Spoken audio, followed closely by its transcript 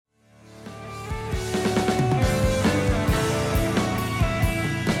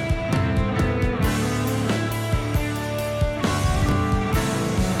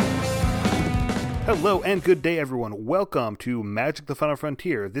Hello and good day, everyone. Welcome to Magic the Final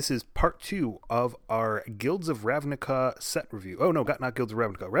Frontier. This is part 2 of our Guilds of Ravnica set review. Oh, no, not Guilds of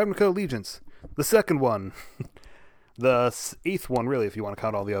Ravnica. Ravnica Allegiance. The second one. The 8th one, really, if you want to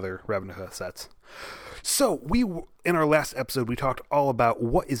count all the other Ravnica sets. So, in our last episode, we talked all about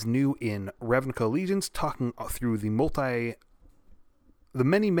what is new in Ravnica Allegiance, talking through the many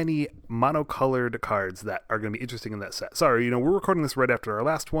monocolored cards that are going to be interesting in that set. Sorry, we're recording this right after our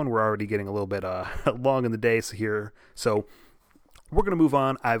last one. We're already getting a little bit long in the day so we're going to move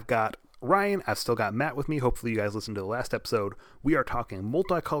on. I've got Ryan. I've still got Matt with me. Hopefully you guys listened to the last episode. We are talking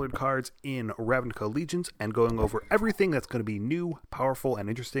multicolored cards in Ravnica Allegiance and going over everything that's going to be new, powerful, and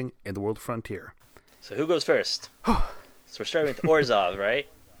interesting in the World of Frontier. So who goes first? So we're starting with Orzhov, right?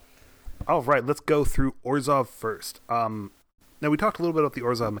 All right, let's go through Orzhov first. Now, we talked a little bit about the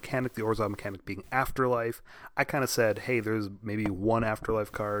Orzhov mechanic being Afterlife. I kind of said, hey, there's maybe one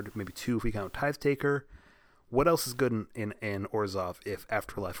Afterlife card, maybe two if we count Tithe Taker. What else is good in Orzhov if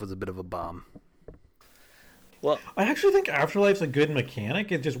Afterlife was a bit of a bomb? Well, I actually think Afterlife's a good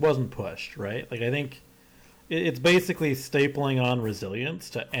mechanic. It just wasn't pushed, right? Like, I think it's basically stapling on Resilience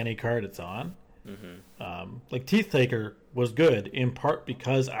to any card it's on. Mm-hmm. Like, Teeth Taker was good, in part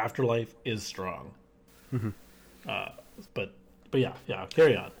because Afterlife is strong. Mm-hmm. But yeah,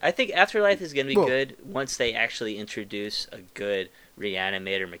 carry on. I think Afterlife is going to be good once they actually introduce a good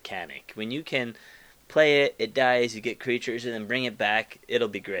reanimator mechanic. When you can play it, it dies, you get creatures, and then bring it back, it'll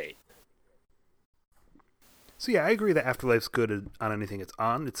be great. So yeah, I agree that Afterlife's good on anything it's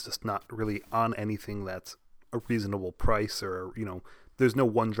on. It's just not really on anything that's a reasonable price, or, there's no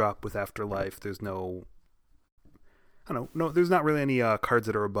one drop with Afterlife. There's no, there's not really any cards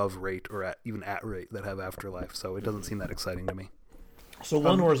that are above rate or even at rate that have Afterlife, so it doesn't seem that exciting to me. So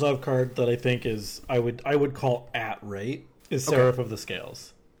one Orzhov card that I think is I would call at rate is Seraph of the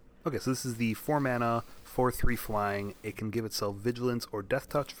Scales. Okay, so this is the 4-mana, 4/3 flying. It can give itself Vigilance or Death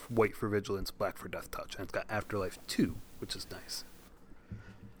Touch, white for Vigilance, black for Death Touch, and it's got Afterlife 2, which is nice.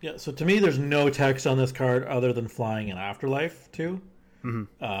 Yeah, so to me there's no text on this card other than flying and Afterlife 2.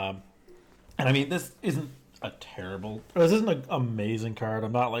 Mm-hmm. And I mean, this isn't an amazing card.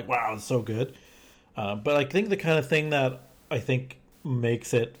 I'm not like, wow, it's so good. But I think the kind of thing that I think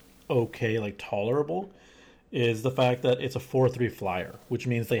makes it okay, like tolerable, is the fact that it's a 4/3 flyer, which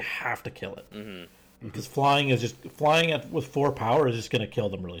means they have to kill it. Mm-hmm. Because flying with 4 power is just going to kill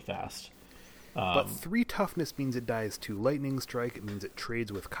them really fast. But 3 toughness means it dies to Lightning Strike. It means it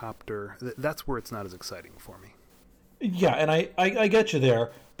trades with Copter. That's where it's not as exciting for me. Yeah, and I get you there,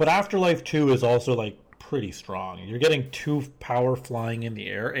 but Afterlife 2 is also like pretty strong. You're getting 2 power flying in the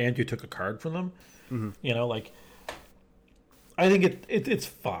air, and you took a card from them. Mm-hmm. I think it's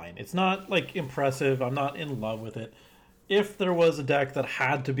fine. It's not like impressive. I'm not in love with it. If there was a deck that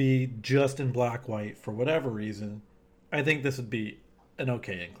had to be just in black-white for whatever reason, I think this would be an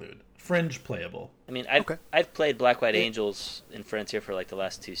okay include. Fringe playable. I mean, I've played Black-White Angels in Frontier for like the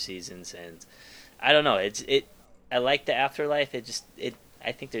last 2 seasons, and I don't know. I like the Afterlife.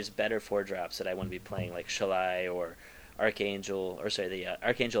 I think there's better 4-drops that I want to be playing, like Shalai or Archangel, the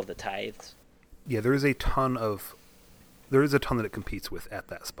Archangel of the Tithes. Yeah, there is a ton that it competes with at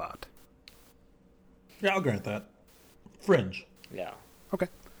that spot. Yeah, I'll grant that. Fringe. Yeah. Okay.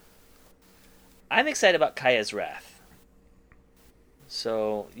 I'm excited about Kaya's Wrath.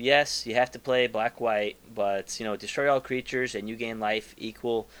 So, yes, you have to play black-white, but, destroy all creatures and you gain life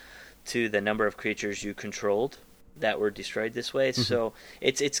equal to the number of creatures you controlled that were destroyed this way. Mm-hmm. So,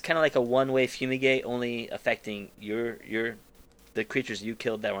 it's kind of like a one-way fumigate, only affecting the creatures you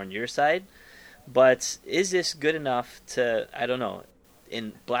killed that were on your side. But is this good enough to, I don't know,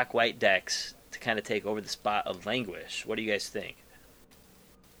 in black-white decks to kind of take over the spot of Languish? What do you guys think?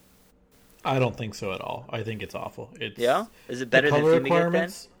 I don't think so at all. I think it's awful. Yeah? Is it better than Fumigate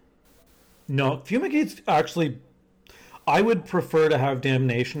then? No, Fumigate's actually... I would prefer to have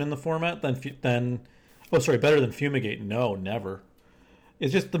Damnation in the format better than Fumigate. No, never.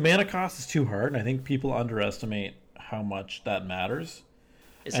 It's just the mana cost is too hard, and I think people underestimate how much that matters.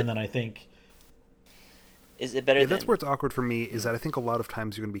 Then I think... Is it better than... That's where it's awkward for me, is that I think a lot of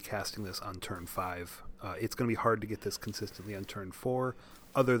times you're going to be casting this on turn 5. It's going to be hard to get this consistently on turn 4,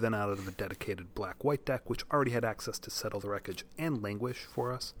 other than out of a dedicated black-white deck, which already had access to Settle the Wreckage and Languish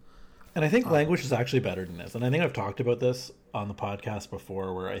for us. And I think Languish is actually better than this. And I think I've talked about this on the podcast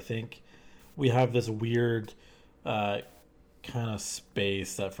before, where I think we have this weird kind of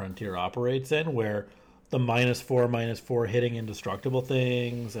space that Frontier operates in, where the -4/-4 hitting indestructible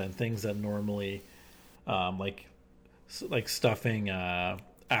things and things that normally... like stuffing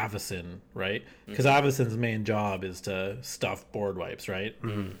Avacyn, right? Because Avacin's main job is to stuff board wipes, right?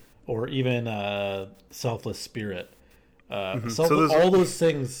 Mm-hmm. or even Selfless Spirit. So all those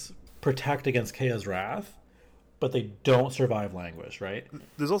things protect against Kaya's Wrath, but they don't survive Languish, right?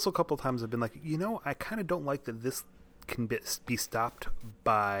 There's also a couple of times I've been like, I kind of don't like that this can be stopped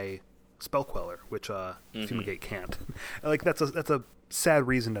by Spell Queller, which Fumigate can't. Like that's a sad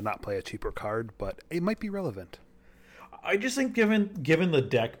reason to not play a cheaper card, but it might be relevant. I just think given the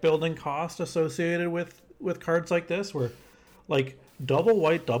deck building cost associated with cards like this, where like double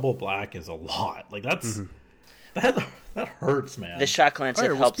white, double black is a lot. Like that's that hurts, man. The Shock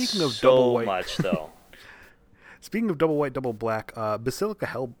Lancet helps speaking of so double white, much, though. Speaking of double white, double black, Basilica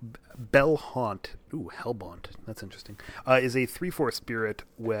Bellhaunt, Hellbaunt, that's interesting, is a 3/4 spirit.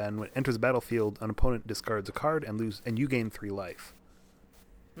 When it enters the battlefield, an opponent discards a card and you gain 3 life.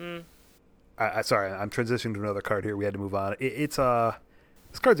 Sorry, I'm transitioning to another card here. We had to move on. This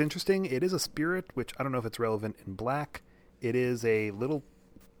card's interesting. It is a spirit, which I don't know if it's relevant in black. It is a little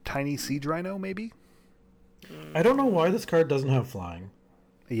tiny siege rhino, maybe? I don't know why this card doesn't have flying.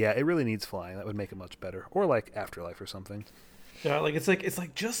 Yeah, it really needs flying. That would make it much better. Or like Afterlife or something. Yeah,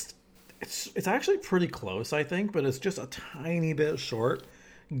 it's actually pretty close, I think, but it's just a tiny bit short,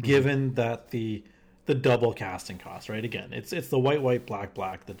 given that the double casting cost, right? Again, it's the white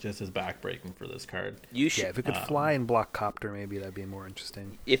black that just is backbreaking for this card. If it could fly and block Copter, maybe that'd be more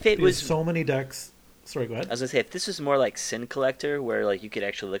interesting. If it was so many decks. Sorry, go ahead. I was gonna say, if this was more like Sin Collector, where like you could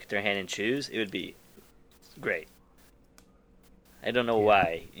actually look at their hand and choose, it would be great. I don't know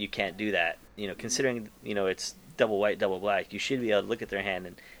why you can't do that. Considering it's double white, double black, you should be able to look at their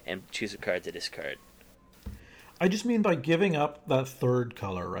hand and choose a card to discard. I just mean by giving up that third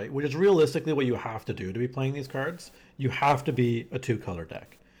color, right? Which is realistically what you have to do to be playing these cards. You have to be a 2-color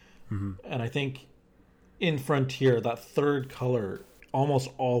deck. And I think in Frontier, that third color almost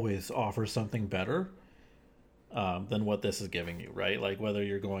always offers something better than what this is giving you, right? Like whether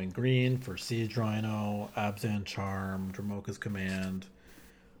you're going green for Siege Rhino, Abzan Charm, Dromoka's Command,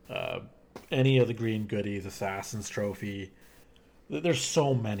 any of the green goodies, Assassin's Trophy. There's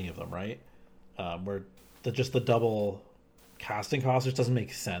so many of them, right? Where the double casting cost just doesn't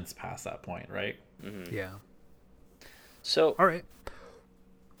make sense past that point, right? Yeah. So, all right.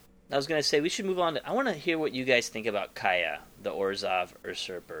 I was going to say we should move on. I want to hear what you guys think about Kaya, the Orzhov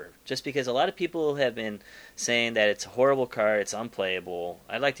Usurper. Just because a lot of people have been saying that it's a horrible card, it's unplayable.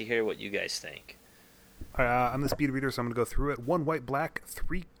 I'd like to hear what you guys think. I'm the speed reader, so I'm going to go through it. 1 white black,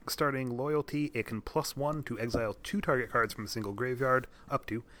 3 starting loyalty. It can +1 to exile 2 target cards from a single graveyard, up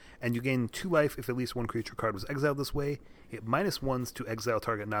to, and you gain 2 life if at least 1 creature card was exiled this way. It -1s to exile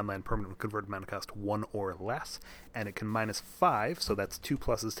target non-land permanent with converted mana cost 1 or less, and it can -5, so that's 2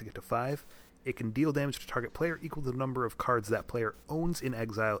 pluses to get to 5. It can deal damage to target player equal to the number of cards that player owns in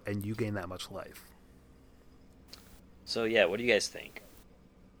exile, and you gain that much life. So yeah, what do you guys think?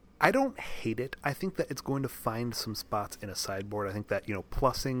 I don't hate it. I think that it's going to find some spots in a sideboard. I think that,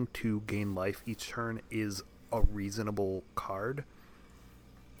 plussing to gain life each turn is a reasonable card.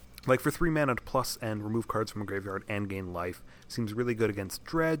 Like for 3 mana to plus and remove cards from a graveyard and gain life seems really good against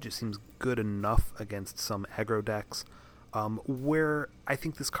Dredge. It seems good enough against some aggro decks. Where I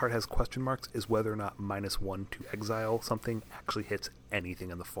think this card has question marks is whether or not -1 to exile something actually hits anything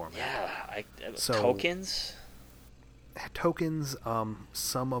in the format. Yeah, tokens,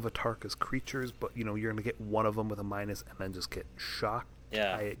 some of Atarka's creatures, but you're going to get one of them with a minus and then just get shocked,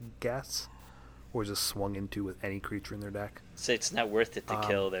 I guess, or just swung into with any creature in their deck. So it's not worth it to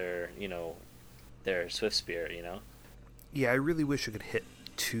kill their Swift Spirit, Yeah, I really wish it could hit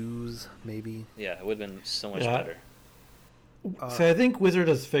 2s, maybe. Yeah, it would have been so much better. So I think Wizard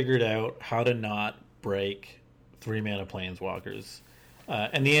has figured out how to not break 3-mana Planeswalkers.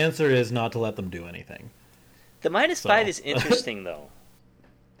 And the answer is not to let them do anything. The -5 is interesting, though.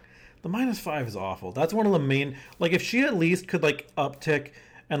 The -5 is awful. That's one of the main... Like, if she at least could, uptick,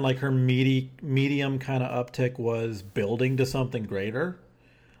 and, her medium kind of uptick was building to something greater,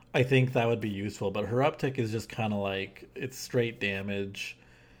 I think that would be useful. But her uptick is just kind of it's straight damage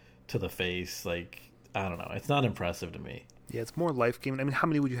to the face. I don't know. It's not impressive to me. Yeah, it's more life gain. I mean, how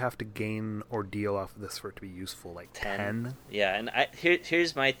many would you have to gain or deal off of this for it to be useful? 10? Yeah, and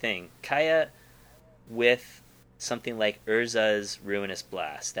here's my thing. Kaya with something like Urza's Ruinous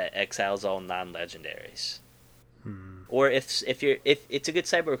Blast that exiles all non-legendaries. Or if it's a good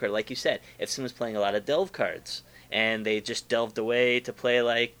sideboard card, like you said, if someone's playing a lot of delve cards and they just delved away to play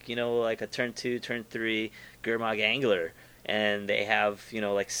a turn 2, turn 3 Gurmag Angler, and they have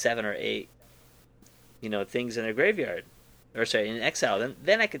 7 or 8 things in their graveyard, or sorry, in exile,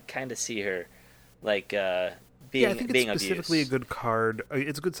 then I could kind of see her being I think it's being of specifically use. a good card.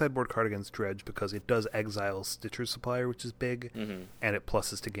 It's a good sideboard card against Dredge because it does exile Stitcher's Supplier, which is big, and it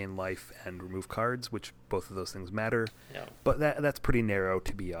pluses to gain life and remove cards, which both of those things matter. Yeah. But that's pretty narrow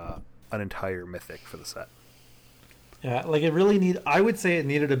to be an entire mythic for the set. Yeah, like it really I would say it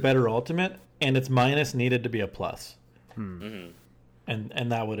needed a better ultimate, and its minus needed to be a plus. And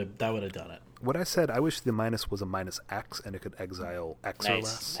that would have done it. What I said, I wish the minus was a minus X and it could exile X or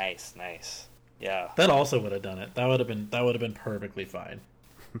less. Nice. Yeah. That also would have done it. That would have been perfectly fine.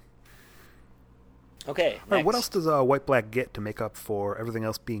 Okay. All right, what else next. does White Black get to make up for everything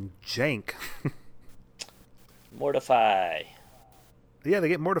else being jank? Mortify. Yeah, they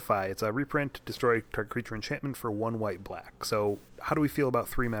get Mortify. It's a reprint, destroy target creature enchantment for 1 white black. So, how do we feel about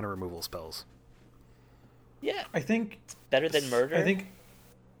 3 mana removal spells? Yeah. I think Better than murder. I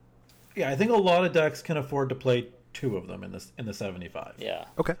think a lot of decks can afford to play 2 of them in the 75. Yeah.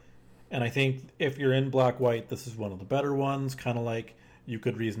 Okay. And I think if you're in black white, this is one of the better ones. Kind of like you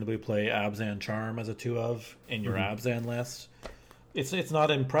could reasonably play Abzan Charm as a 2 of in your Abzan list. It's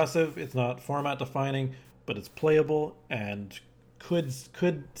not impressive. It's not format defining, but it's playable and could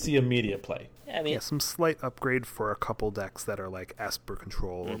see immediate play. Yeah, I mean, Yeah, some slight upgrade for a couple decks that are like Esper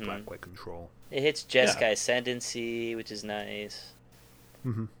Control or Black White Control. it hits Jeskai Ascendancy, which is nice.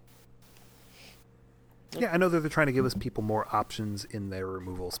 Yeah, I know that they're trying to give us people more options in their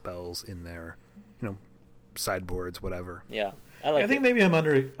removal spells, in their, sideboards, whatever. Yeah. I think maybe I'm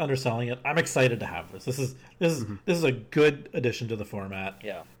underselling it. I'm excited to have this. This is a good addition to the format.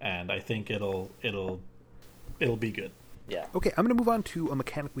 Yeah. And I think it'll be good. Yeah. Okay, I'm going to move on to a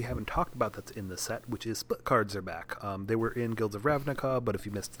mechanic we haven't talked about that's in the set, which is split cards are back. They were in Guilds of Ravnica, but if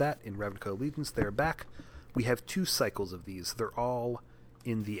you missed that, in Ravnica Allegiance, they're back. We have 2 cycles of these. They're all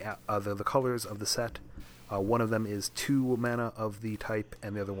in the colors of the set. One of them is 2 mana of the type,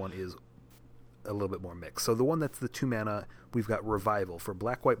 and the other one is a little bit more mixed. So the one that's the 2 mana, we've got Revival for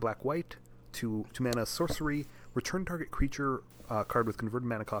black, white, 2 mana sorcery, return target creature card with converted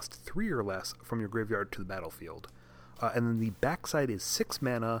mana cost 3 or less from your graveyard to the battlefield. And then the backside is 6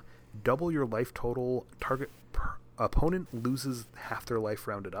 mana, double your life total, target opponent loses half their life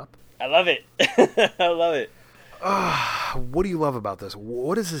rounded up. I love it. I love it. What do you love about this?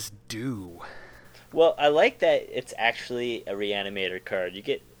 What does this do? Well, I like that it's actually a reanimator card. You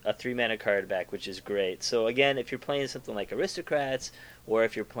get a 3 mana card back, which is great. So again, if you're playing something like Aristocrats, or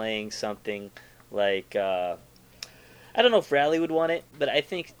if you're playing something like I don't know if Rally would want it, but I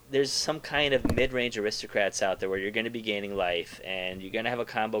think there's some kind of mid-range Aristocrats out there where you're going to be gaining life, and you're going to have a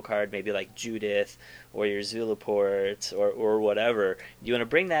combo card, maybe like Judith, or your Zulaport, or whatever. You want to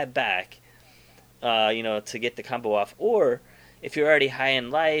bring that back, to get the combo off. Or if you're already high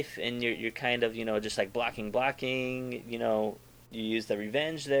in life, and you're kind of, just like blocking, you use the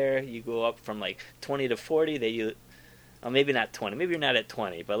Revenge there, you go up from like 20 to 40, maybe not 20, maybe you're not at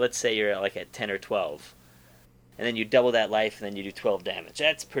 20, but let's say you're at 10 or 12. And then you double that life, and then you do 12 damage.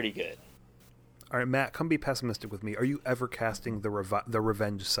 That's pretty good. All right, Matt, come be pessimistic with me. Are you ever casting the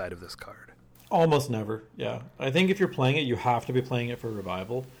revenge side of this card? Almost never, yeah. I think if you're playing it, you have to be playing it for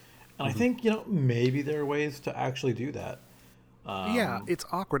Revival. And I think, maybe there are ways to actually do that. Yeah, it's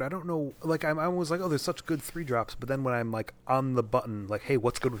awkward. I don't know. Like, I'm always like, oh, there's such good 3-drops. But then when I'm, on the button, like, hey,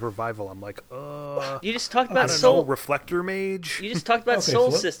 what's good with Revival? I'm like, You just talked I about don't Soul... know, Reflector Mage? You just talked about Okay,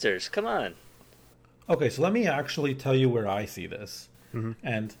 Soul so Sisters. Come on. Okay, so let me actually tell you where I see this.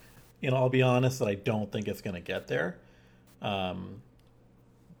 And, I'll be honest that I don't think it's going to get there.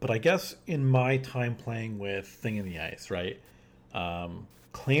 But I guess in my time playing with Thing in the Ice, right,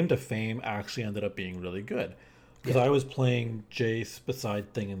 Claim to Fame actually ended up being really good. Because I was playing Jace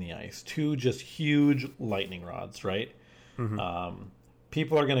beside Thing in the Ice. 2 just huge lightning rods, right?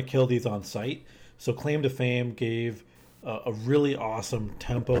 People are going to kill these on sight. So Claim to Fame gave a really awesome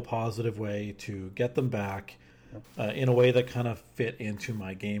tempo positive way to get them back in a way that kind of fit into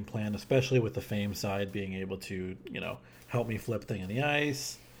my game plan, especially with the Fame side being able to, help me flip Thing in the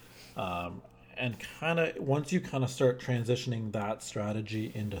Ice. And kind of once you kind of start transitioning that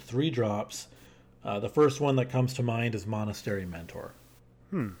strategy into 3-drops, the first one that comes to mind is Monastery Mentor.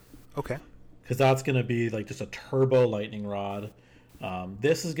 Okay. Because that's going to be like just a turbo lightning rod.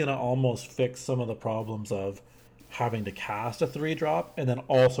 This is going to almost fix some of the problems of having to cast a 3-drop and then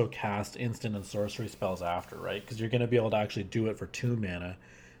also cast instant and sorcery spells after, right? Because you're going to be able to actually do it for 2 mana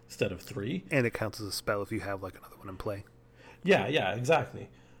instead of 3. And it counts as a spell if you have another one in play. Yeah, exactly.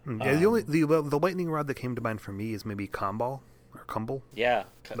 Yeah, the lightning rod that came to mind for me is maybe Comball or Cumble. Yeah.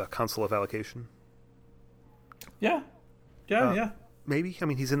 The Council of Allocation. Yeah. Maybe. I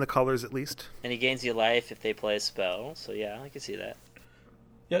mean, he's in the colors at least. And he gains you life if they play a spell. So yeah, I can see that.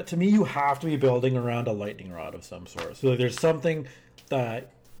 Yeah, to me, you have to be building around a lightning rod of some sort. So there's something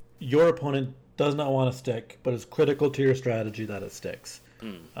that your opponent does not want to stick, but is critical to your strategy that it sticks.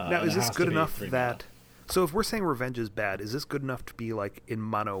 Now, is this good enough that... So if we're saying Revenge is bad, is this good enough to be like in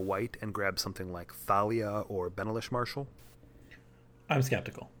mono white and grab something like Thalia or Benalish Marshal? I'm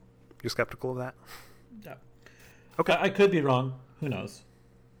skeptical. You're skeptical of that? Yeah. Okay. I could be wrong. Who knows?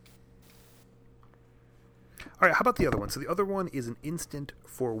 All right, how about the other one? So the other one is an instant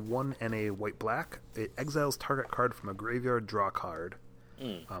for 1 and a white-black. It exiles target card from a graveyard, draw card.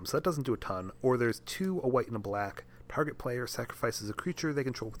 So that doesn't do a ton. Or there's 2, a white and a black. Target player sacrifices a creature they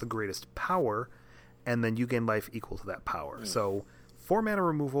control with the greatest power, and then you gain life equal to that power. So 4 mana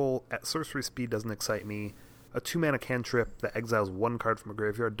removal at sorcery speed doesn't excite me. A 2 mana cantrip that exiles 1 card from a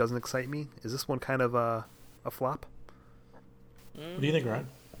graveyard doesn't excite me. Is this one kind of a flop? What do you think, Ryan?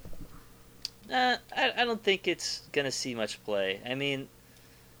 I don't think it's gonna see much play. I mean,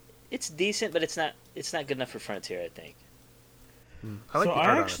 it's decent, but it's not good enough for Frontier, I think. I like so the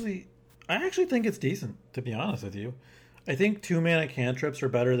art on it. I actually think it's decent, to be honest with you. I think 2 mana cantrips are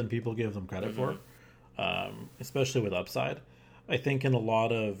better than people give them credit for, especially with upside. I think in a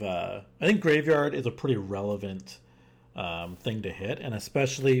lot of I think Graveyard is a pretty relevant thing to hit, and it's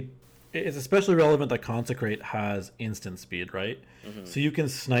especially relevant that Consecrate has instant speed, right? So you can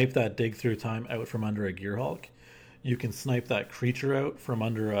snipe that Dig Through Time out from under a Gearhulk. You can snipe that creature out from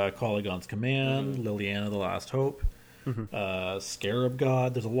under a Kolaghan's Command, Liliana the Last Hope, Scarab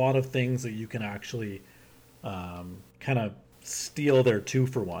God. There's a lot of things that you can actually kind of steal their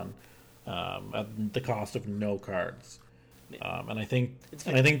 2-for-1 at the cost of no cards. And I think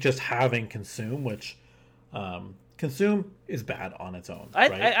just having Consume, which Consume is bad on its own.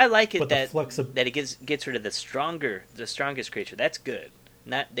 I like it that it gets rid of the strongest creature. That's good.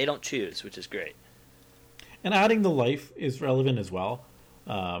 They don't choose, which is great. And adding the life is relevant as well.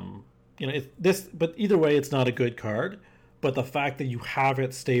 But either way, it's not a good card. But the fact that you have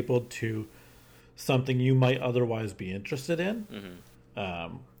it stapled to something you might otherwise be interested in,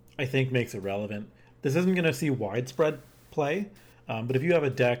 I think makes it relevant. This isn't going to see widespread play, but if you have a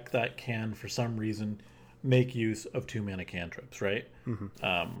deck that can, for some reason, make use of 2 mana cantrips, right?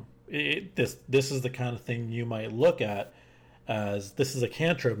 This is the kind of thing you might look at as this is a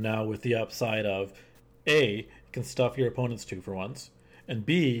cantrip now with the upside of A, it can stuff your opponent's 2-for-1s, and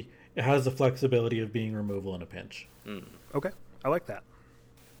B, it has the flexibility of being removal in a pinch. Okay, I like that.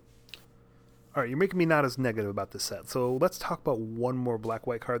 All right, you're making me not as negative about this set. So let's talk about one more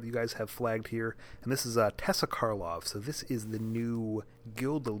black-white card that you guys have flagged here, and this is Tessa Karlov. So this is the new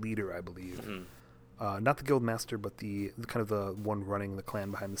guild leader, I believe. Not the guild master, but the kind of the one running the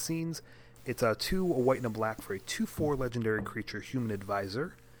clan behind the scenes. It's 2, a white and a black for a 2/4 legendary creature, Human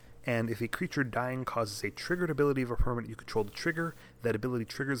Advisor. And if a creature dying causes a triggered ability of a permanent you control to trigger, that ability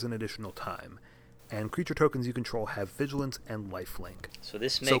triggers an additional time. And creature tokens you control have Vigilance and Lifelink.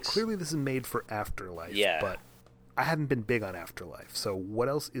 So clearly this is made for Afterlife, but I haven't been big on Afterlife. So what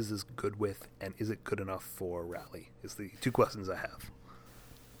else is this good with, and is it good enough for Rally? Is the 2 questions I have.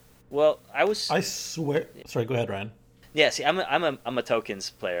 Well, I swear... Sorry, go ahead, Ryan. Yeah, see, I'm a tokens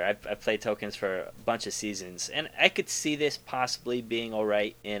player. I've played tokens for a bunch of seasons, and I could see this possibly being all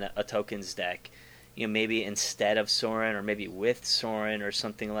right in a tokens deck. Maybe instead of Sorin, or maybe with Sorin, or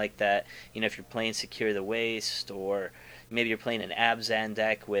something like that. If you're playing Secure the Waste, or maybe you're playing an Abzan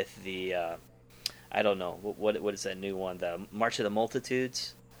deck with the, I don't know, what is that new one, the March of the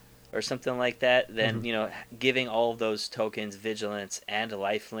Multitudes, or something like that. Then giving all of those tokens Vigilance and a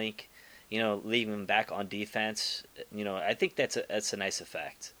Lifelink, leaving them back on defense. I think that's a nice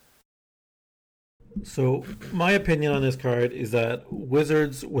effect. So my opinion on this card is that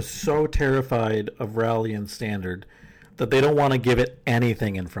Wizards was so terrified of Rally and Standard that they don't want to give it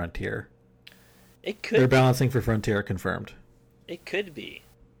anything in Frontier. They're balancing for Frontier confirmed. It could be.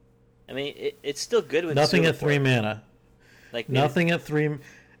 I mean, it's still good with nothing at 3 mana. Nothing at 3.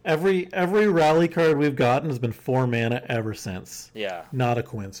 Every Rally card we've gotten has been 4 mana ever since. Yeah. Not a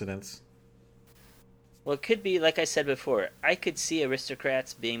coincidence. Well, it could be, like I said before, I could see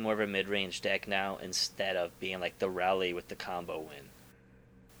Aristocrats being more of a mid-range deck now instead of being like the Rally with the combo win.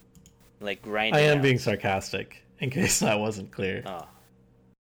 Like grinding I am being sarcastic, in case that wasn't clear. Oh.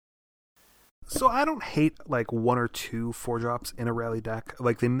 So I don't hate like 1 or 2 4-drops in a Rally deck.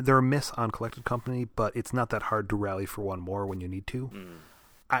 Like they're a miss on Collected Company, but it's not that hard to rally for 1 more when you need to.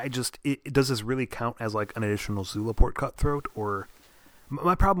 Does this really count as like an additional Zulaport Cutthroat? Or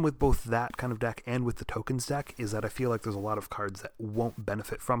my problem with both that kind of deck and with the tokens deck is that I feel like there's a lot of cards that won't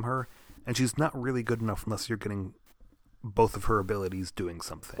benefit from her, and she's not really good enough unless you're getting both of her abilities doing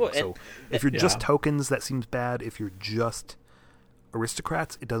something. Well, so if you're just tokens, that seems bad. If you're just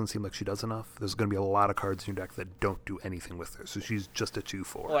aristocrats, it doesn't seem like she does enough. There's going to be a lot of cards in your deck that don't do anything with her, so she's just a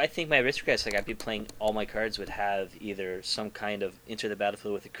 2/4. Well, I think my aristocrats, like I'd be playing, all my cards would have either some kind of enter the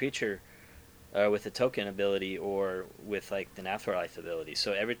battlefield with a creature, with a token ability, or with like the afterlife ability.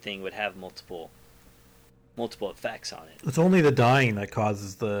 So everything would have multiple effects on it. It's only the dying that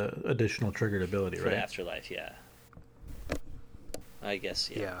causes the additional triggered ability, For right? the afterlife, yeah. I guess,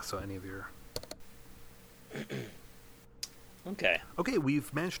 yeah. Yeah, so any of your... Okay. Okay,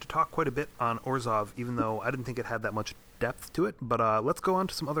 we've managed to talk quite a bit on Orzhov, even though I didn't think it had that much depth to it. But let's go on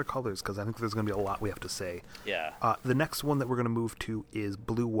to some other colors, because I think there's going to be a lot we have to say. Yeah. The next one that we're going to move to is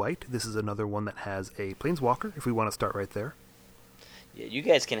blue-white. This is another one that has a Planeswalker, if we want to start right there. Yeah, you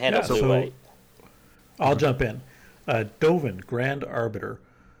guys can handle Yeah, blue so- white. I'll jump in. Dovin, Grand Arbiter.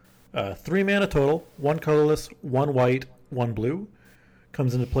 3 mana total, 1 colorless, 1 white, 1 blue.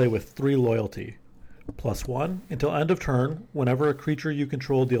 Comes into play with 3 loyalty. +1. Until end of turn, whenever a creature you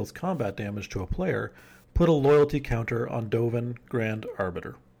control deals combat damage to a player, put a loyalty counter on Dovin, Grand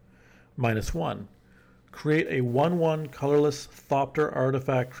Arbiter. -1. Create a 1/1 colorless Thopter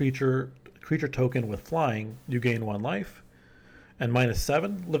artifact creature token with flying. You gain 1 life. And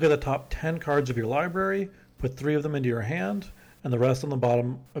 -7, look at the top 10 cards of your library, put 3 of them into your hand, and the rest on the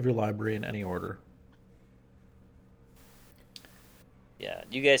bottom of your library in any order. Yeah,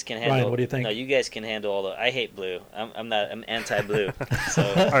 you guys can handle. Ryan, what do you think? No, you guys can handle all the. I hate blue. I'm anti-blue. So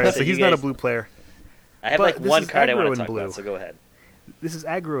All right, so you he's not a guys- blue player. I have but like this one is card I aggro want in to talk blue. about. So go ahead. This is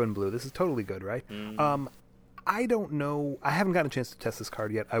aggro in blue. This is totally good, right? I don't know. I haven't gotten a chance to test this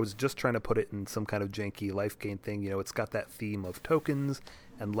card yet. I was just trying to put it in some kind of janky life gain thing. You know, it's got that theme of tokens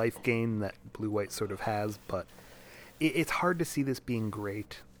and life gain that blue-white sort of has, but it's hard to see this being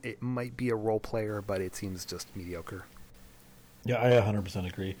great. It might be a role player, but it seems just mediocre. Yeah, I 100%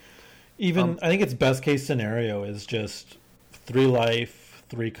 agree. Even I think its best case scenario is just 3 life,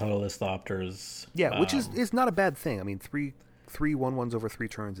 3 colorless Thopters. Yeah, which is not a bad thing. I mean, three 1/1s over 3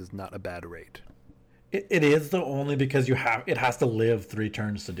 turns is not a bad rate. It is though only because it has to live 3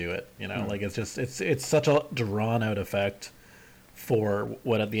 turns to do it. You know, like it's such a drawn out effect for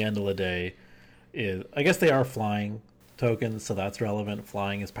what at the end of the day is. I guess they are flying tokens, so that's relevant.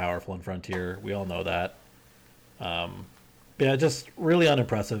 Flying is powerful in Frontier. We all know that. But yeah, just really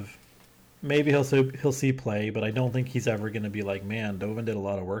unimpressive. Maybe he'll see play, but I don't think he's ever going to be like, man, Dovin did a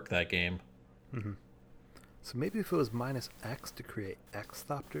lot of work that game. Mm-hmm. So maybe if it was -X to create X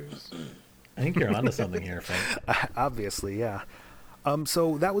Thopters. I think you're onto something here, Frank. Obviously, yeah.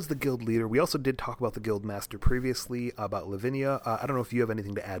 So that was the guild leader. We also did talk about the guild master previously, about Lavinia. I don't know if you have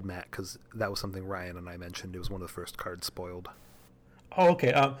anything to add, Matt, because that was something Ryan and I mentioned. It was one of the first cards spoiled. Oh,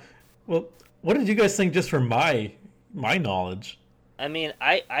 okay. Well, what did you guys think just from my knowledge? I mean,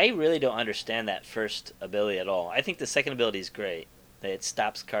 I really don't understand that first ability at all. I think the second ability is great. It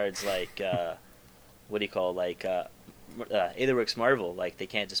stops cards like, what do you call, like Aetherworks Marvel. Like, they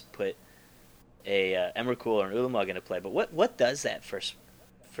can't just put a Emrakul or an Ulamog into play. But what does that first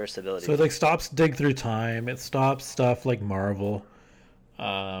ability? So it like stops Dig Through Time. It stops stuff like Marvel.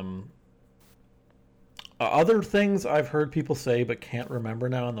 Other things I've heard people say but can't remember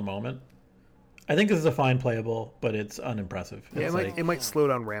now in the moment. I think this is a fine playable, but it's unimpressive. Yeah, it might slow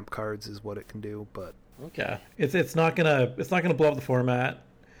down ramp cards is what it can do, but yeah, it's not gonna blow up the format.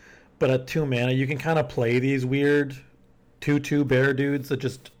 But at 2 mana, you can kind of play these weird 2/2 bear dudes that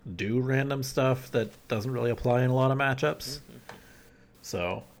just do random stuff that doesn't really apply in a lot of matchups.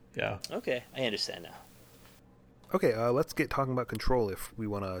 So yeah. Okay, I understand now. Okay, let's get talking about control if we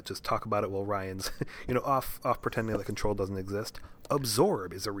want to just talk about it while Ryan's, off pretending that control doesn't exist.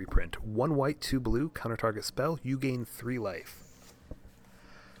 Absorb is a reprint. 1 white, 2 blue, counter target spell. You gain 3 life.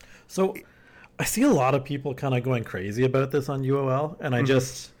 So I see a lot of people kind of going crazy about this on UOL, and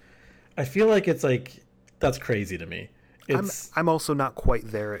I feel like it's like, that's crazy to me. I'm also not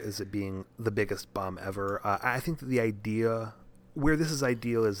quite there as it being the biggest bomb ever. I think that the idea, where this is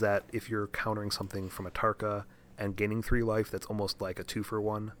ideal, is that if you're countering something from a Tarka and gaining 3 life, that's almost like a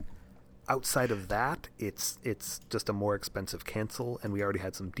 2-for-1. Outside of that, it's just a more expensive cancel, and we already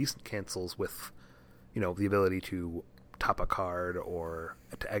had some decent cancels with, the ability to top a card or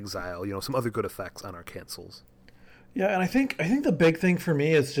to exile, some other good effects on our cancels. Yeah, and I think the big thing for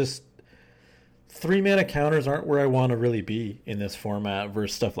me is just 3 mana counters aren't where I want to really be in this format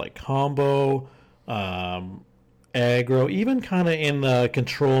versus stuff like combo, aggro, even kind of in the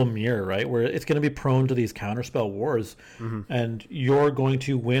control mirror, right? Where it's going to be prone to these counterspell wars, and you're going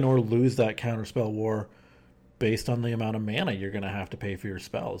to win or lose that counterspell war based on the amount of mana you're going to have to pay for your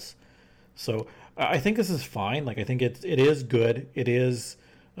spells. So I think this is fine. Like, I think it is good. It is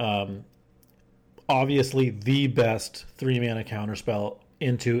obviously the best 3-mana counterspell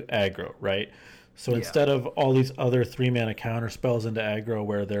into aggro, right? So instead of all these other 3-mana counterspells into aggro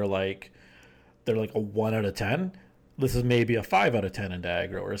where they're like a 1 out of 10, this is maybe a 5 out of 10 into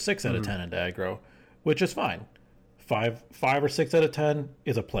aggro or a 6 out of 10 into aggro, which is fine. 5 or 6 out of 10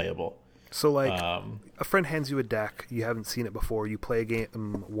 is a playable. So, like, a friend hands you a deck, you haven't seen it before, you play a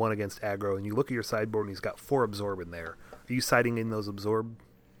game 1 against aggro, and you look at your sideboard and he's got 4 absorb in there. Are you siding in those absorb?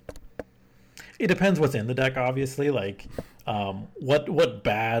 It depends what's in the deck, obviously. Like, what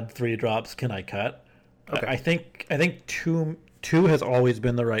bad 3-drops can I cut? Okay. I think 2 has always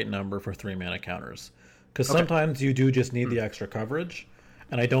been the right number for 3-mana counters. Because sometimes you do just need the extra coverage,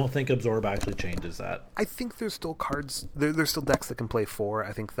 and I don't think absorb actually changes that. I think there's still cards, there's still decks that can play 4.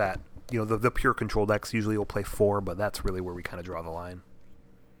 I think that, the pure control decks usually will play 4, but that's really where we kind of draw the line.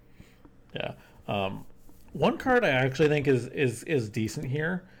 Yeah. One card I actually think is decent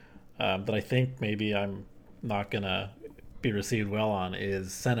here, that I think maybe I'm not going to be received well on,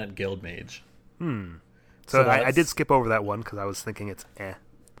 is Senate Guildmage. So I did skip over that one because I was thinking it's eh.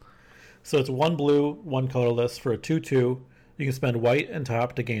 So it's 1 blue, 1 colorless for a 2/2. You can spend white and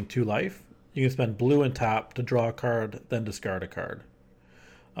tap to gain 2 life. You can spend blue and tap to draw a card, then discard a card.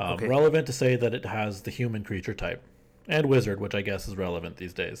 Relevant to say that it has the human creature type. And wizard, which I guess is relevant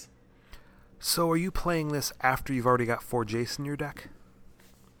these days. So are you playing this after you've already got 4 Jace in your deck?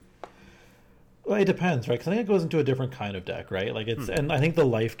 Well, it depends, right? Because I think it goes into a different kind of deck, right? Like and I think the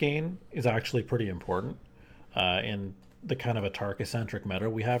life gain is actually pretty important in the kind of a Tarka-centric meta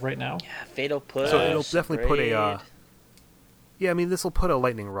we have right now. Yeah, Fatal Push. So it'll definitely put a... Raid. this will put a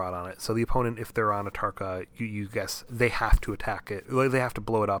lightning rod on it. So the opponent, if they're on a Tarka, you guess they have to attack it. They have to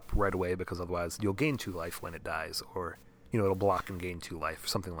blow it up right away because otherwise you'll gain 2 life when it dies, or it'll block and gain 2 life,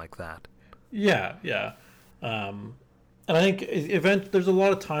 something like that. Yeah. And I think there's a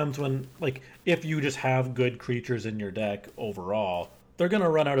lot of times when, like, if you just have good creatures in your deck overall, they're going to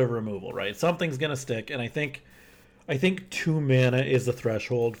run out of removal, right? Something's going to stick, and I think 2 mana is the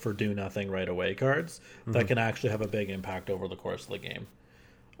threshold for do nothing right away cards that can actually have a big impact over the course of the game.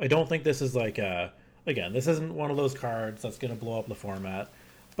 I don't think this is like this isn't one of those cards that's going to blow up the format,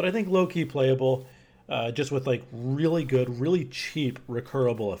 but I think low-key playable, just with like really good, really cheap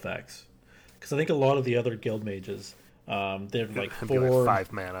recurable effects. Because I think a lot of the other guild mages, they're like 4, like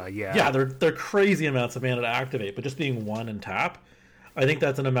 5 mana, yeah, they're crazy amounts of mana to activate, but just being 1 and tap, I think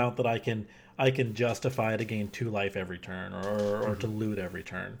that's an amount that I can justify to gain 2 life every turn or to loot every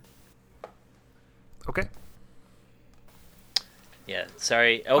turn. Okay. Yeah,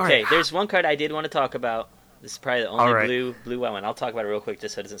 sorry. Okay, there's one card I did want to talk about. This is probably the only blue one. I'll talk about it real quick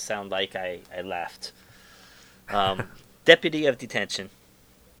just so it doesn't sound like I left. Deputy of Detention.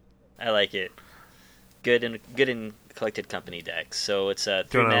 I like it. Good in collected company decks. So it's a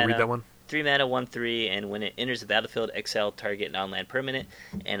 3 mana. Read that one? 3 mana, 1/3, and when it enters the battlefield, exile target non-land permanent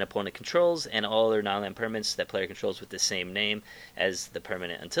and opponent controls, and all other non-land permanents that player controls with the same name as the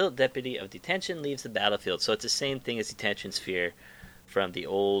permanent until Deputy of Detention leaves the battlefield. So it's the same thing as Detention Sphere from the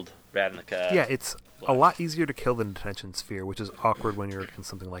old Ravnica. Yeah, it's a lot easier to kill than Detention Sphere, which is awkward when you're in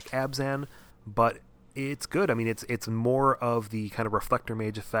something like Abzan, but it's good. I mean, it's more of the kind of Reflector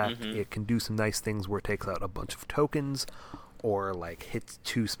Mage effect. It can do some nice things where it takes out a bunch of tokens, or like hits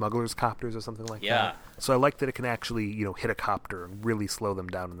 2 smugglers' copters or something like that. So I like that it can actually, hit a copter and really slow them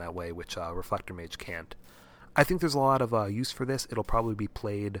down in that way, which Reflector Mage can't. I think there's a lot of use for this. It'll probably be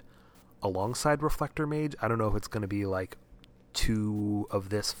played alongside Reflector Mage. I don't know if it's going to be like 2 of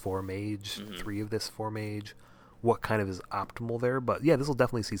this for Mage, 3 of this for Mage. What kind of is optimal there? But yeah, this will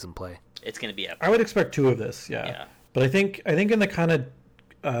definitely see some play. It's going to be I would expect 2 of this, yeah. But I think in the kind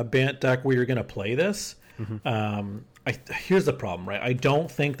of Bant deck where you're going to play this, here's the problem, right? I don't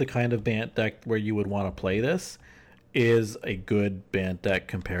think the kind of Bant deck where you would want to play this is a good Bant deck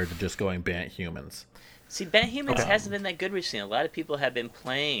compared to just going Bant Humans. See, Bant Humans hasn't been that good recently. A lot of people have been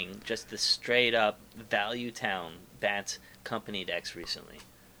playing just the straight-up Value Town Bant company decks recently.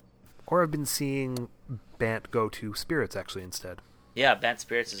 Or I've been seeing Bant go to Spirits, actually, instead. Yeah, Bant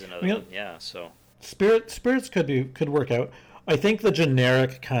Spirits is another one. Yeah, so... Spirits could work out. I think the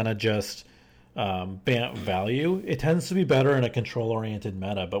generic kind of just... Bant value, it tends to be better in a control-oriented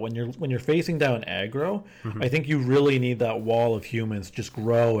meta, but when you're facing down aggro, I think you really need that wall of humans just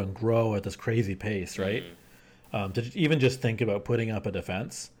grow and grow at this crazy pace, right? To even just think about putting up a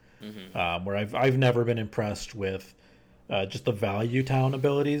defense, where I've never been impressed with just the Value Town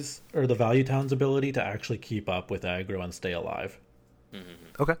abilities, or the Value Town's ability to actually keep up with aggro and stay alive.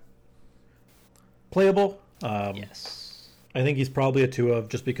 Okay. Playable. Yes. I think he's probably a 2 of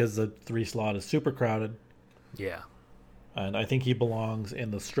just because the 3 slot is super crowded. Yeah. and I think he belongs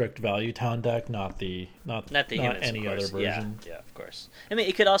in the strict Value Town deck, not Not the not humans, any of other course. version. Yeah, of course. I mean,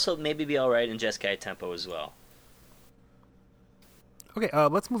 it could also maybe be all right in Jeskai Tempo as well. Okay,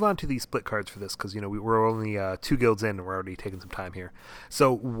 let's move on to the split cards for this, because, we're only 2 guilds in, and we're already taking some time here.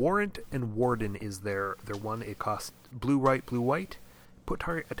 So, Warrant and Warden is their one. It costs blue, white. Put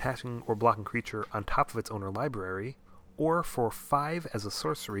target attacking or blocking creature on top of its owner library, or for 5 as a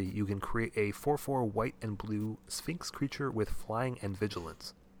sorcery, you can create a 4/4 white and blue Sphinx creature with flying and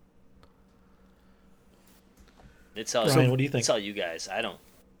vigilance. It's all, Ryan, what do you think? It's all you guys. I don't.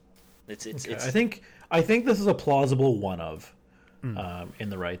 It's. Okay. I think this is a plausible one of in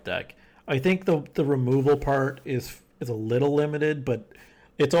the right deck. I think the removal part is a little limited, but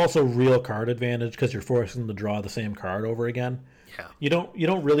it's also real card advantage because you're forcing them to draw the same card over again. Yeah. You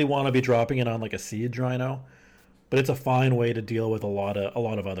don't really want to be dropping it on like a Siege Rhino, but it's a fine way to deal with a lot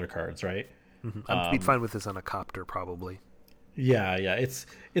of other cards, right? Mm-hmm. I'd be fine with this on a Copter, probably. Yeah. It's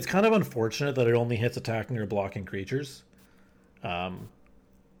kind of unfortunate that it only hits attacking or blocking creatures.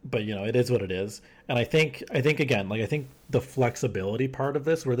 But it is what it is. And I think again, I think the flexibility part of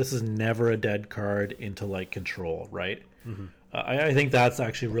this, where this is never a dead card into control, right? Mm-hmm. I think that's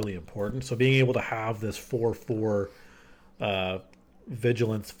actually really important. So being able to have this 4/4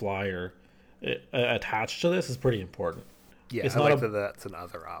 vigilance flyer attached to this is pretty important. Yeah, it's I not like that that's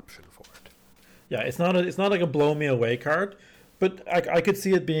another option for it. Yeah, it's not like a blow me away card, but I could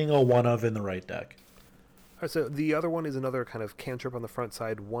see it being a one of in the right deck. All right, so the other one is another kind of cantrip on the front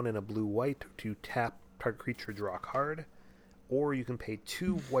side, 1 and a blue white to tap target creature, draw a card, or you can pay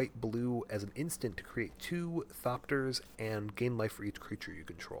 2 white blue as an instant to create 2 Thopters and gain life for each creature you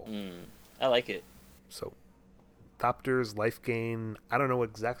control. I like it. So Thopters, life gain, I don't know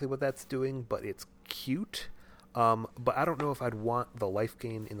exactly what that's doing, but it's cute. But I don't know if I'd want the life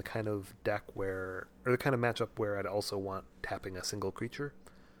gain in the kind of deck or the kind of matchup where I'd also want tapping a single creature.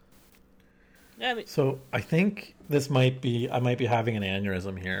 Yeah, I mean, So I think I might be having an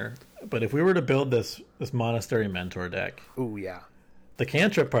aneurysm here. But if we were to build this Monastery Mentor deck, Ooh, yeah. the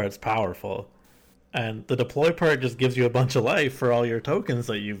cantrip part's powerful, and the deploy part just gives you a bunch of life for all your tokens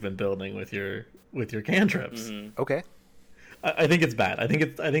that you've been building with your cantrips. Mm-hmm. Okay. I think it's bad. I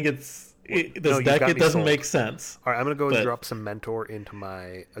think this you've deck, got it me doesn't sold. make sense. All right, I'm going to go But- and drop some Mentor into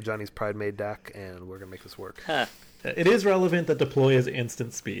my Johnny's Pride Made deck, and we're going to make this work. huh. It is relevant that deploy is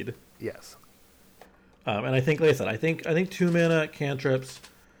instant speed. Yes. And I think, like I said, I think 2 mana cantrips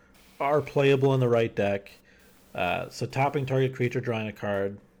are playable in the right deck. So tapping target creature, drawing a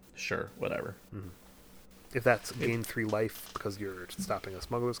card, sure, whatever. If that's gain 3 life because you're stopping a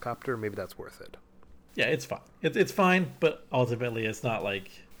Smuggler's Copter, maybe that's worth it. Yeah, it's fine. It's fine, but ultimately, it's not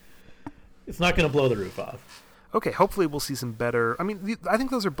it's not going to blow the roof off. Okay, hopefully we'll see some better... I mean, I think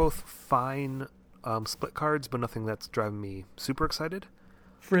those are both fine split cards, but nothing that's driving me super excited.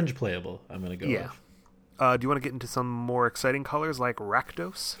 Fringe playable, I'm going to go Yeah. with. Do you want to get into some more exciting colors like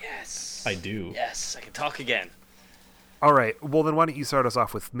Rakdos? Yes. I do. Yes, I can talk again. All right, well then why don't you start us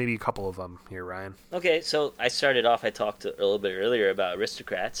off with maybe a couple of them here, Ryan? Okay, so I talked a little bit earlier about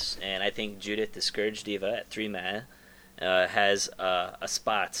aristocrats, and I think Judith the Scourge Diva at 3 mana has a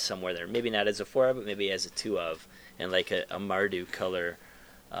spot somewhere there. Maybe not as a 4 of, but maybe as a 2 of, and like a Mardu color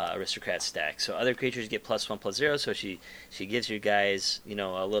aristocrat stack. So other creatures get +1/+0, so she gives you guys,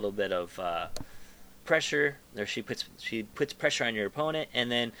 a little bit of pressure, or she puts pressure on your opponent,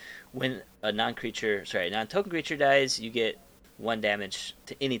 and then when a non-token creature dies, you get 1 damage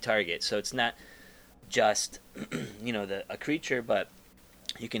to any target. So it's not just a creature, but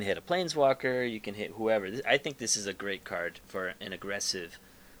you can hit a planeswalker, you can hit whoever. I think this is a great card for an aggressive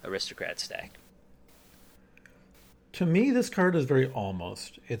aristocrat stack. To me, this card is very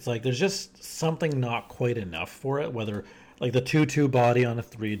almost. It's like there's just something not quite enough for it, whether like the 2/2 body on a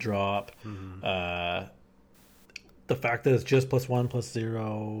 3-drop, the fact that it's just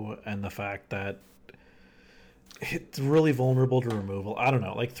 +1/+0, and the fact that it's really vulnerable to removal. I don't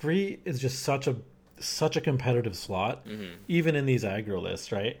know. Like 3 is just such a competitive slot, even in these aggro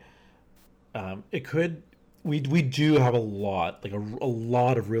lists, right? It could. We do have a lot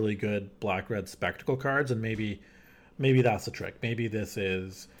of really good black-red spectacle cards, and maybe that's the trick. Maybe this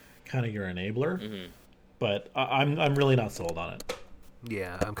is kind of your enabler, but I'm really not sold on it.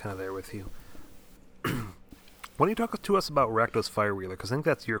 Yeah, I'm kind of there with you. Why don't you talk to us about Rakdos Firewheeler, because I think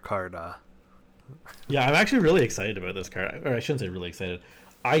that's your card. Yeah, I'm actually really excited about this card. Or I shouldn't say really excited.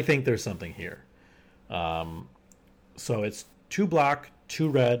 I think there's something here. So it's 2 black, 2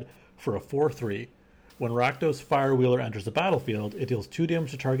 red for a 4/3. When Rakdos Firewheeler enters the battlefield, it deals 2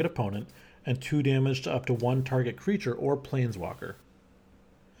 damage to target opponent and 2 damage to up to 1 target creature or planeswalker.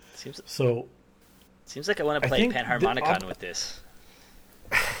 Seems So Seems like I want to I play think Panharmonicon with this.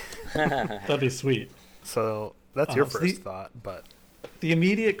 That'd be sweet. So that's your so first thought, but The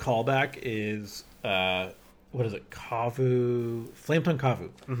immediate callback is what is it? Kavu, Flametongue Kavu.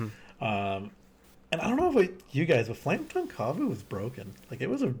 And I don't know about you guys, but Flametongue Kavu was broken. Like, it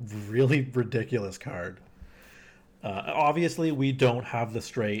was a really ridiculous card. Obviously, we don't have the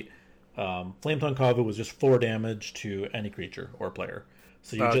straight. Flametongue Kavu was just 4 damage to any creature or player.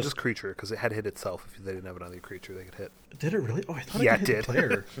 So you just creature, because it had hit itself. If they didn't have another creature, they could hit. Did it really? Oh, I thought Yeah, it it could hit did. the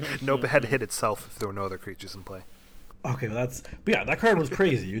player. Nope, it had to hit itself if there were no other creatures in play. Okay, well but yeah, that card was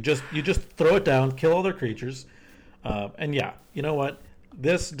crazy. You just throw it down, kill all their creatures, and yeah, you know what?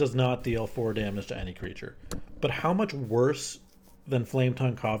 This does not deal 4 damage to any creature. But how much worse than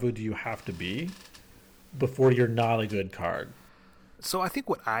Flametongue Kavu do you have to be before you're not a good card? So I think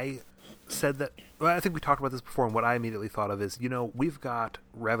what I said that... Well, I think we talked about this before, and what I immediately thought of is, we've got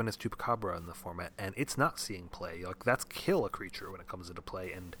Ravenous Chupacabra in the format, and it's not seeing play. Like, that's kill a creature when it comes into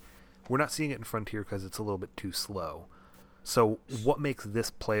play, and we're not seeing it in Frontier because it's a little bit too slow. So what makes this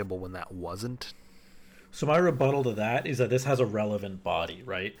playable when that wasn't? So my rebuttal to that is that this has a relevant body,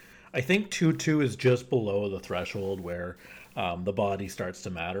 right? I think 2/2 is just below the threshold where the body starts to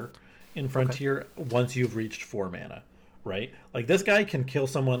matter in Frontier once you've reached 4 mana, right? Like, this guy can kill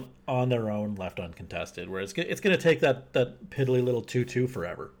someone on their own, left uncontested, where it's going to take that piddly little 2/2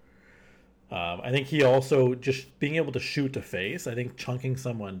 forever. I think he also, just being able to shoot to face, I think chunking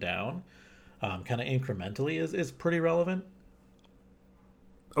someone down kind of incrementally is pretty relevant.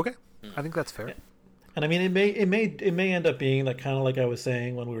 Okay, I think that's fair. Yeah. And I mean, it may end up being that, kind of like I was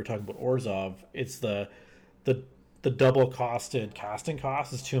saying when we were talking about Orzhov. It's the double costed casting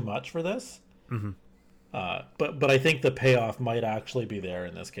cost is too much for this. Mm-hmm. But I think the payoff might actually be there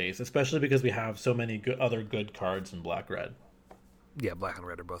in this case, especially because we have so many other good cards in Black Red. Yeah, Black and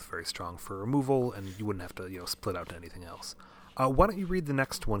Red are both very strong for removal, and you wouldn't have to split out to anything else. Why don't you read the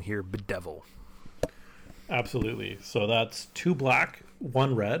next one here, Bedevil? Absolutely. So that's 2 black,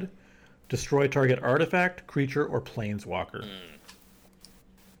 1 red. Destroy target artifact, creature, or planeswalker.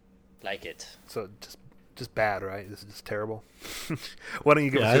 Like it. So just bad, right? This is just terrible. Why don't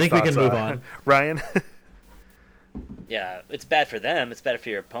you give us I your think we thoughts, can move on. Ryan? Yeah, it's bad for them. It's bad for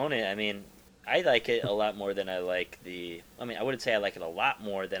your opponent. I mean, I like it a lot more than I like the... I mean, I wouldn't say I like it a lot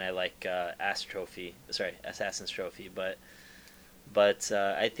more than I like Assassin's Trophy, but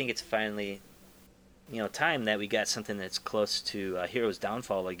I think it's finally... time that we got something that's close to Hero's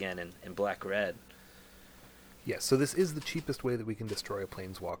Downfall again in Black Red. Yeah, so this is the cheapest way that we can destroy a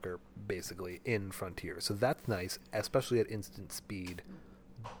Planeswalker, basically, in Frontier. So that's nice, especially at instant speed.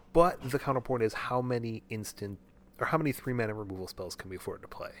 But the counterpoint is how many 3-mana removal spells can we afford to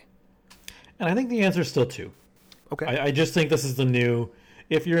play? And I think the answer is still 2. Okay. I just think this is the new...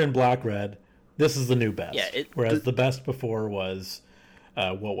 If you're in Black Red, this is the new best. Yeah, whereas the best before was...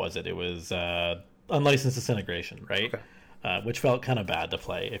 what was it? It was... Unlicensed Disintegration, right? Okay. Which felt kind of bad to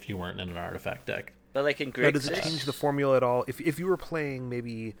play if you weren't in an artifact deck. But like in Now, Greg, does it change the formula at all? If you were playing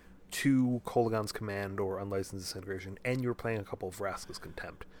maybe 2 Kolaghan's Command or Unlicensed Disintegration, and you were playing a couple of Vraska's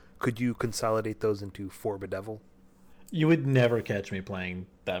Contempt, could you consolidate those into 4 Bedevil? You would never catch me playing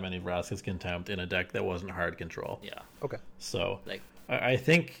that many Vraska's Contempt in a deck that wasn't hard control. Yeah. Okay. So Like, I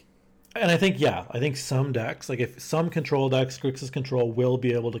think some decks, like if some control decks, Grixis Control will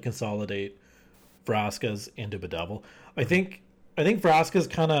be able to consolidate Vraska's into Bedevil. I think Vraska's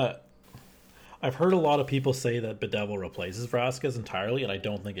kind of... I've heard a lot of people say that Bedevil replaces Vraska's entirely, and I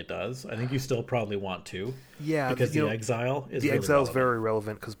don't think it does. I think you still probably want to. Yeah, because the exile is the really exile is relevant. very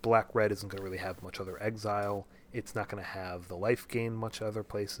relevant because Black Red isn't going to really have much other exile. It's not going to have the life gain much other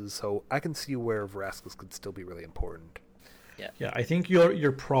places. So I can see where Vraska's could still be really important. Yeah, I think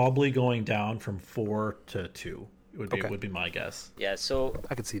you're probably going down from 4 to 2. Would be my guess. yeah, so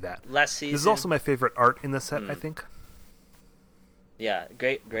I could see that. last season... This is also my favorite art in the set, I think. Yeah,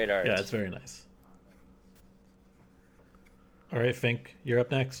 great art. Yeah, it's very nice. All right, Fink, you're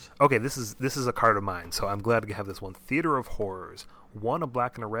up next. Okay, this is a card of mine, so I'm glad to have this one. Theater of Horrors. 1, a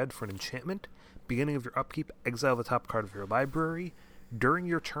black and a red for an enchantment. Beginning of your upkeep, exile the top card of your library. During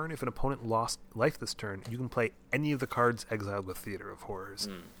your turn, if an opponent lost life this turn, you can play any of the cards exiled with Theater of Horrors.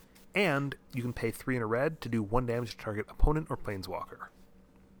 And you can pay 3 and a red to do 1 damage to target opponent or planeswalker.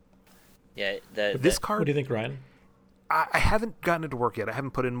 Yeah, This card... What do you think, Ryan? I haven't gotten it to work yet. I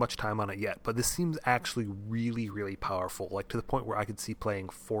haven't put in much time on it yet, but this seems actually really, really powerful, like to the point where I could see playing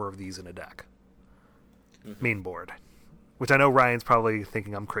 4 of these in a deck. Main board. Which I know Ryan's probably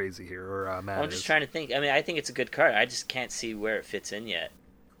thinking I'm crazy here, or Matt I'm just trying to think. I mean, I think it's a good card. I just can't see where it fits in yet.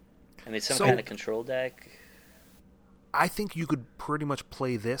 I mean, some kind of control deck. I think you could pretty much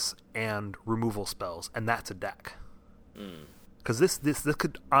play this and removal spells, and that's a deck. Because this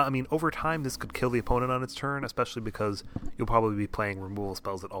could, I mean, over time, this could kill the opponent on its turn, especially because you'll probably be playing removal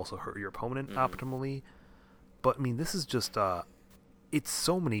spells that also hurt your opponent optimally. But, I mean, this is just, it's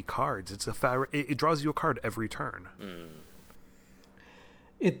so many cards. It draws you a card every turn.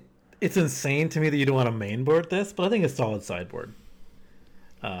 It's insane to me that you don't want to main board this, but I think it's solid sideboard.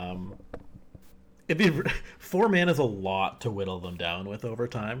 It'd be 4 mana is a lot to whittle them down with over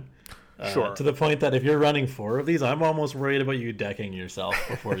time. Sure. To the point that if you're running 4 of these, I'm almost worried about you decking yourself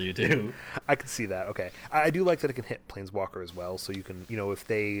before you do. I can see that. Okay, I do like that it can hit Planeswalker as well. So you can, if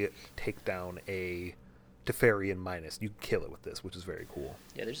they take down a Teferi and minus, you can kill it with this, which is very cool.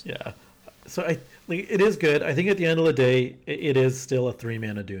 Yeah. So it is good. I think at the end of the day, it is still a 3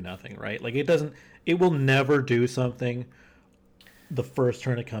 mana do nothing, right? Like it will never do something the first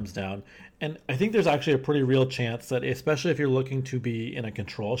turn it comes down. And I think there's actually a pretty real chance that, especially if you're looking to be in a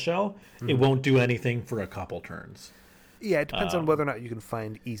control shell, it won't do anything for a couple turns. Yeah, it depends on whether or not you can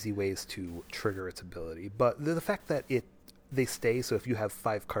find easy ways to trigger its ability. But the fact that they stay, so if you have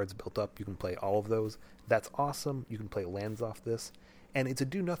 5 cards built up, you can play all of those. That's awesome. You can play lands off this. And it's a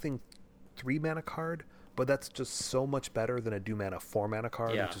do-nothing 3-mana card, but that's just so much better than a do-mana 4-mana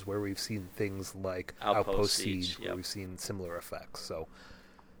card, which is where we've seen things like Outpost Siege, where we've seen similar effects. So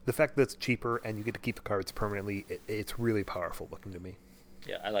the fact that it's cheaper and you get to keep the cards permanently, it's really powerful looking to me.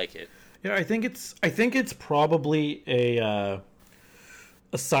 Yeah, I like it. Yeah, I think it's probably a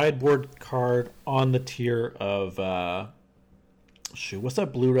sideboard card on the tier of what's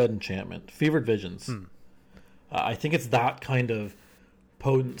that blue-red enchantment? Fevered Visions. I think it's that kind of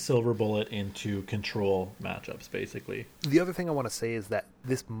potent silver bullet into control matchups, basically. The other thing I want to say is that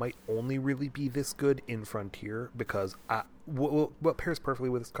this might only really be this good in Frontier, because what pairs perfectly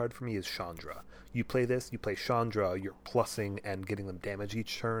with this card for me is Chandra. You play this, you play Chandra, you're plussing and getting them damage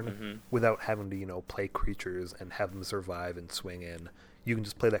each turn without having to, play creatures and have them survive and swing in. You can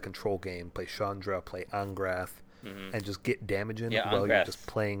just play that control game, play Chandra, play Angrath, and just get damage in while you're just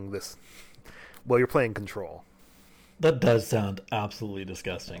playing this, while you're playing control. That does sound absolutely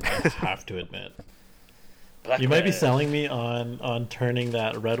disgusting, I have to admit. You might be selling me on turning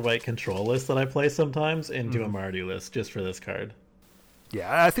that red-white control list that I play sometimes into a Mardu list just for this card.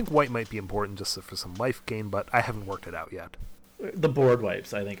 Yeah, I think white might be important just for some life gain, but I haven't worked it out yet. The board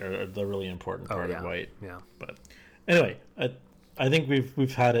wipes, I think, are the really important part of white. Yeah. But anyway, I think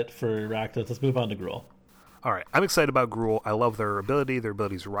we've had it for Rakdos. Let's move on to Gruul. All right, I'm excited about Gruul. I love their ability. Their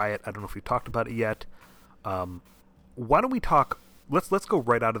ability's Riot. I don't know if we've talked about it yet. Why don't we talk? Let's go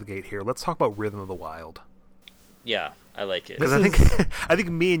right out of the gate here. Let's talk about Rhythm of the Wild. Yeah, I like it. Because I think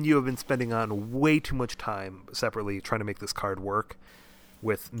me and you have been spending on way too much time separately trying to make this card work,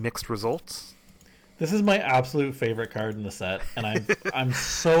 with mixed results. This is my absolute favorite card in the set, and I'm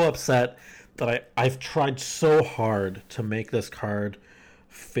so upset that I've tried so hard to make this card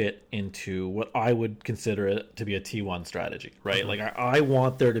fit into what I would consider it to be a T1 strategy, right? Like I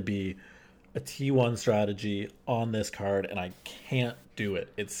want there to be a T1 strategy on this card, and I can't do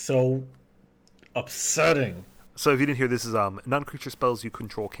it. It's so upsetting. So if you didn't hear, this is non-creature spells you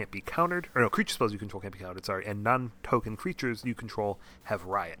control can't be countered, or no, creature spells you control can't be countered, sorry, and non-token creatures you control have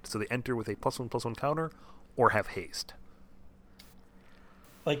Riot. So they enter with a +1/+1 counter or have haste.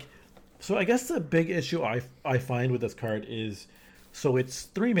 So I guess the big issue I find with this card is, so it's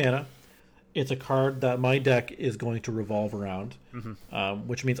 3 mana. It's a card that my deck is going to revolve around,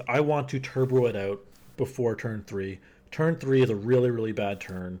 which means I want to turbo it out before turn 3. Turn 3 is a really, really bad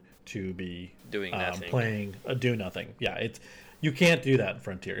turn to be doing nothing. Playing a do nothing. Yeah, you can't do that in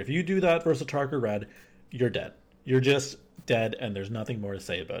Frontier. If you do that versus Tarkir Red, you're dead. You're just dead, and there's nothing more to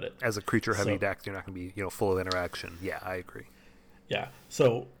say about it. As a creature-heavy deck, you're not going to be full of interaction. Yeah, I agree. Yeah,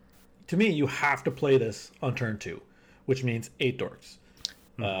 so to me, you have to play this on turn 2, which means 8 dorks.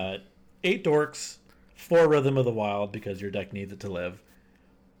 8 dorks, 4 Rhythm of the Wild, because your deck needs it to live.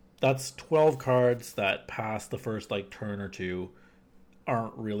 That's 12 cards that past the first turn or two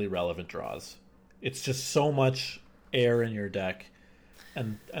aren't really relevant draws. It's just so much air in your deck,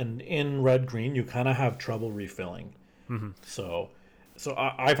 and in red-green you kind of have trouble refilling. So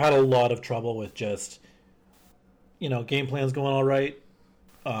I've had a lot of trouble with just game plan's going all right,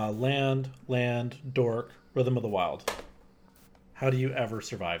 land, dork, Rhythm of the Wild. How do you ever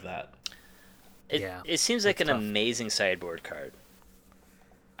survive that? It seems like an amazing sideboard card.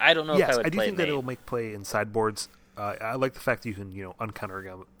 I don't know if I would play it. Yes, I do think that it'll make play in sideboards. I like the fact that you can,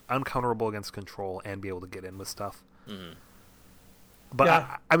 uncounterable against control and be able to get in with stuff. But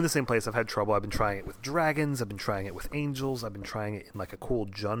Yeah. I'm in the same place. I've had trouble. I've been trying it with dragons. I've been trying it with angels. I've been trying it in like a cool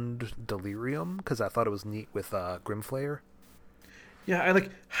Jund Delirium because I thought it was neat with Grimflayer. Yeah, I like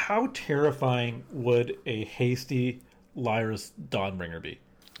how terrifying would a hasty Lyris Dawnbringer be?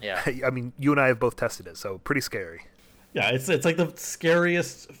 Yeah. I mean, you and I have both tested it, so pretty scary. Yeah, it's like the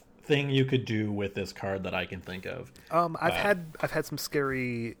scariest thing you could do with this card that I can think of. I've had some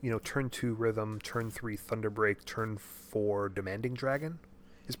scary, turn 2 Rhythm, turn 3 Thunderbreak, turn 4 Demanding Dragon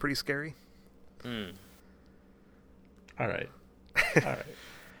is pretty scary. All right.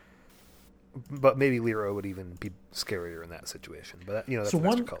 But maybe Lyra would even be scarier in that situation. But that's So an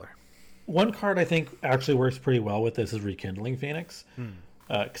extra color. One card I think actually works pretty well with this is Rekindling Phoenix.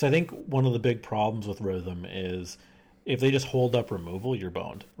 Because I think one of the big problems with Rhythm is if they just hold up removal, you're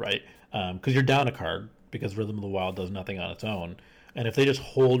boned, right? Because you're down a card because Rhythm of the Wild does nothing on its own. And if they just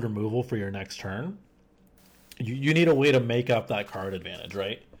hold removal for your next turn, you need a way to make up that card advantage,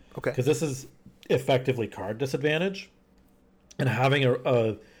 right? Okay. Because this is effectively card disadvantage. And having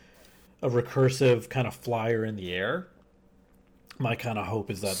a recursive kind of flyer in the air, my kind of hope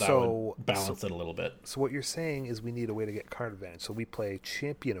is that would balance it a little bit. So what you're saying is we need a way to get card advantage. So we play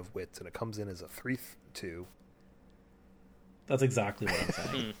Champion of Wits, and it comes in as a 3/2. That's exactly what I'm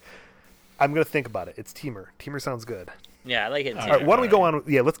saying. I'm going to think about it. It's Teamer. Teamer sounds good. Yeah, I like it. All right, why don't we go on?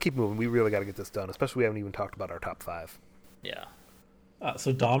 Yeah, let's keep moving. We really got to get this done, especially we haven't even talked about our top 5. Yeah.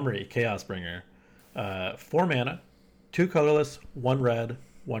 So Domri, Chaos Bringer, 4 mana, 2 colorless, 1 red,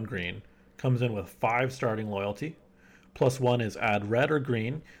 1 green. Comes in with 5 starting loyalty. +1 is add red or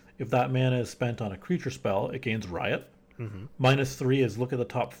green. If that mana is spent on a creature spell, it gains Riot. -3 is look at the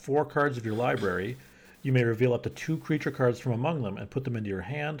top 4 cards of your library. You may reveal up to 2 creature cards from among them and put them into your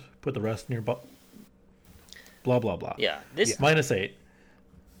hand. Put the rest in your blah blah blah. Yeah. -8.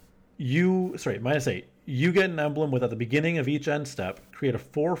 -8. You get an emblem with at the beginning of each end step, create a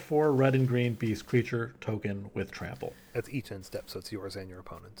 4/4 red and green beast creature token with trample. That's each end step, so it's yours and your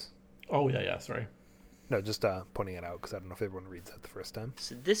opponent's. Oh yeah, sorry. No, just pointing it out because I don't know if everyone reads that the first time.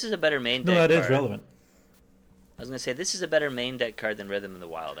 So this is a better main No, deck that card. is relevant. I was going to say, this is a better main deck card than Rhythm of the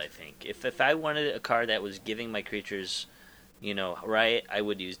Wild, I think. If I wanted a card that was giving my creatures, Riot, I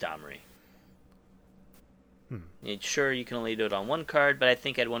would use Domri. Sure, you can only do it on one card, but I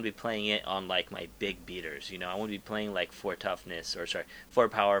think I'd want to be playing it on, like, my big beaters. I want to be playing, like, 4 toughness, 4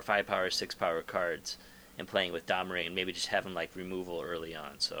 power, 5 power, 6 power cards, and playing with Domri, and maybe just having, like, removal early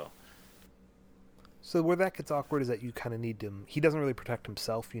on, So where that gets awkward is that you kind of need him. He doesn't really protect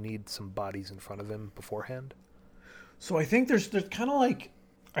himself. You need some bodies in front of him beforehand. So I think there's kind of like,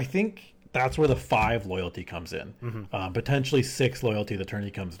 I think that's where the 5 loyalty comes in. Potentially 6 loyalty the turn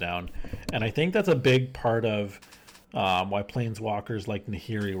he comes down. And I think that's a big part of why Planeswalkers like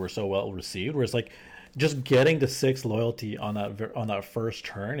Nahiri were so well received, where it's like just getting to 6 loyalty on that first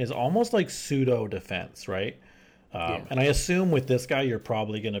turn is almost like pseudo defense, right? And I assume with this guy, you're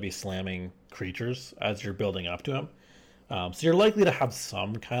probably going to be slamming creatures as you're building up to him. So you're likely to have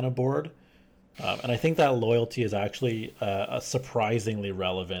some kind of board. And I think that loyalty is actually a surprisingly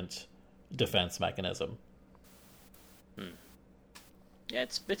relevant defense mechanism. yeah,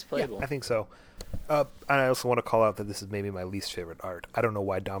 it's playable. Yeah, I think so. And I also want to call out that this is maybe my least favorite art. I don't know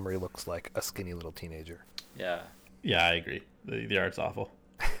why Domri looks like a skinny little teenager. Yeah. Yeah, I agree. The art's awful.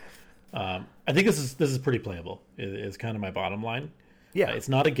 I think this is pretty playable. Is kind of my bottom line. Yeah, It's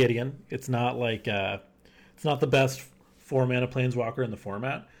not a Gideon. It's not like it's not the best 4-mana Planeswalker in the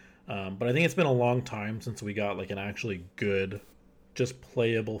format. But I think it's been a long time since we got like an actually good, just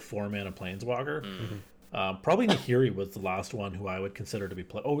playable 4-mana Planeswalker. Probably Nahiri was the last one who I would consider to be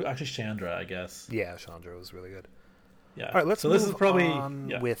play. Oh, actually Chandra, I guess. Yeah, Chandra was really good. Yeah. All right, let's this is probably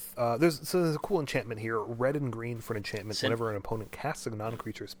with there's a cool enchantment here. Red and green for an enchantment. Whenever an opponent casts a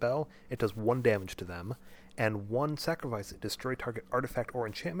non-creature spell, it does 1 damage to them, and 1 sacrifice it, destroy target artifact or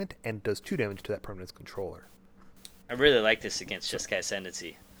enchantment, and does 2 damage to that permanent's controller. I really like this against Jeskai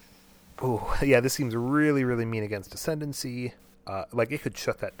Ascendancy. Oh, yeah, this seems really, really mean against Ascendancy. Like, it could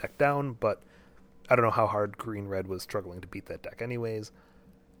shut that deck down, but I don't know how hard green-red was struggling to beat that deck anyways.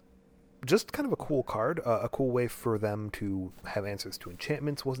 Just kind of a cool card. A cool way for them to have answers to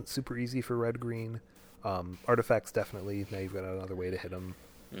enchantments wasn't super easy for red-green. Artifacts, definitely. Now you've got another way to hit them.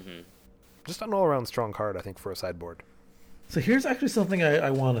 Just an all-around strong card, I think, for a sideboard. So here's actually something I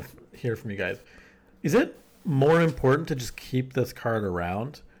want to hear from you guys. Is it more important to just keep this card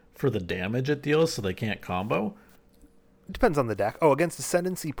around for the damage it deals so they can't combo? It depends on the deck. Oh, against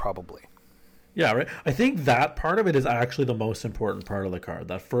Ascendancy, probably. Yeah, right. I think that part of it is actually the most important part of the card.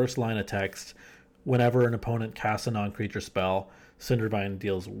 That first line of text, whenever an opponent casts a non-creature spell, Cindervine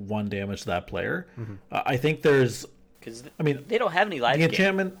deals 1 damage to that player. I think there's Because I mean, they don't have any life the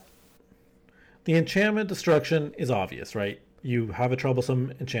gain. enchantment destruction is obvious, right? You have a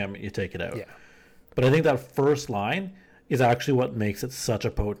troublesome enchantment, you take it out. Yeah. But I think that first line is actually what makes it such a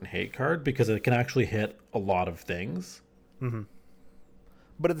potent hate card, because it can actually hit a lot of things. Mm-hmm.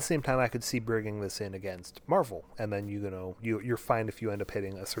 But at the same time, I could see bringing this in against Marvel, and then you're fine if you end up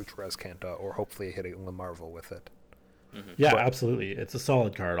hitting a Search for Azcanta, or hopefully hitting the Marvel with it. Mm-hmm. Yeah, But- absolutely. It's a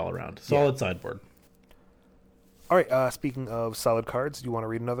solid card all around. Solid sideboard. All right. Speaking of solid cards, do you want to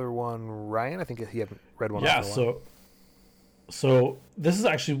read another one, Ryan? I think he hadn't read one. Yeah, in a while. so this is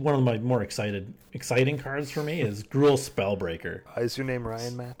actually one of my more exciting cards for me is Gruul Spellbreaker. Is your name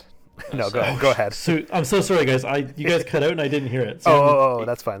Ryan, Matt? Oh, No, sorry. go ahead. So I'm so sorry, guys. You guys cut out and I didn't hear it. So Oh,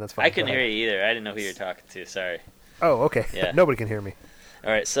 that's fine. That's fine. I couldn't Go hear ahead. you either. I didn't know who you were talking to. Sorry. Oh, okay. Yeah. Nobody can hear me.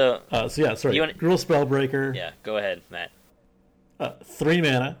 All right, so sorry. You wanna- Gruul Spellbreaker. yeah, go ahead, Matt. 3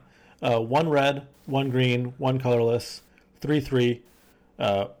 mana, 1 red, 1 green, 1 colorless, 3/3.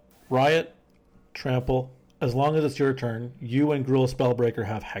 Riot, trample. As long as it's your turn, you and Gruul Spellbreaker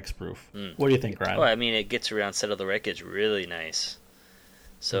have hexproof. What do you think, Ryan? Well, I mean, it gets around Settle the Wreckage really nice.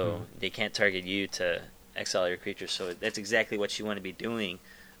 So they can't target you to exile your creatures. So that's exactly what you want to be doing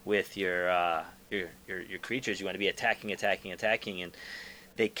with your creatures. You want to be attacking, and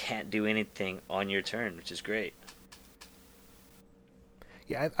they can't do anything on your turn, which is great.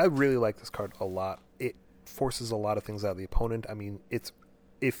 Yeah, I really like this card a lot. It forces a lot of things out of the opponent. I mean, it's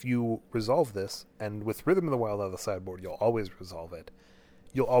if you resolve this, and with Rhythm of the Wild on the sideboard, you'll always resolve it.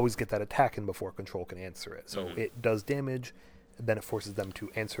 You'll always get that attack in before control can answer it. So it does damage, and then it forces them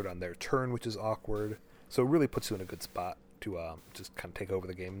to answer it on their turn, which is awkward. So it really puts you in a good spot to just kind of take over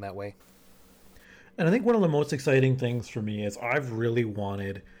the game in that way. And I think one of the most exciting things for me is I've really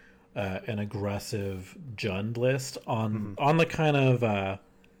wanted an aggressive Jund list on the kind of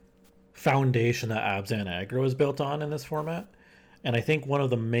foundation that Abzan aggro is built on in this format. And I think one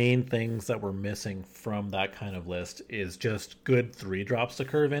of the main things that we're missing from that kind of list is just good 3-drops to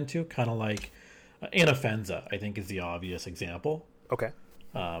curve into, kind of like Inoffenza, I think, is the obvious example. Okay.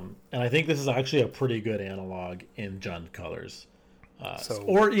 And I think this is actually a pretty good analog in Jund colors. So-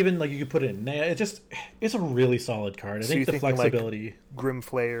 or even like you could put it in Naya. It's a really solid card. I So think you the thinking, flexibility,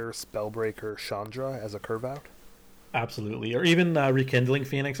 Grimflayer, Spellbreaker, Chandra as a curve out? absolutely. Or even Rekindling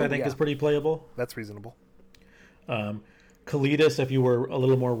Phoenix, I think, yeah. is pretty playable. That's reasonable. Kalidas, if you were a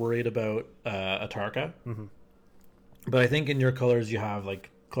little more worried about Atarka. Mm-hmm. But I think in your colors you have like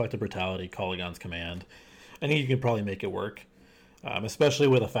Collective Brutality, Kolaghan's Command. I think you can probably make it work, especially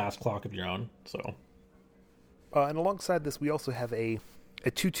with a fast clock of your own. So And alongside this, we also have a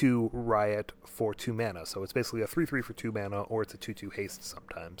 2/2 Riot for 2 mana. So it's basically a 3/3 for 2 mana, or it's a 2/2 haste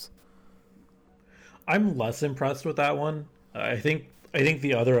sometimes. I'm less impressed with that one. I think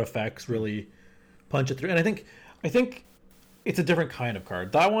the other effects really punch it through, and I think it's a different kind of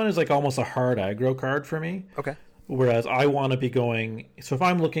card. That one is like almost a hard aggro card for me. Okay. Whereas I want to be going. So if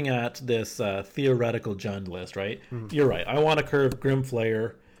I'm looking at this theoretical Jund list, right? You're right. I want to curve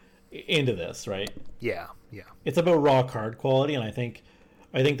Grimflayer into this, right? Yeah. It's about raw card quality, and I think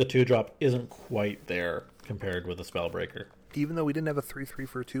the 2-drop isn't quite there compared with the Spellbreaker. Even though we didn't have a 3/3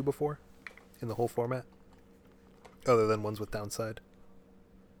 for 2 before in the whole format, other than ones with downside.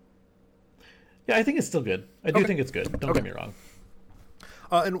 Yeah, I think it's still good. I do Okay. think it's good. Don't get me wrong.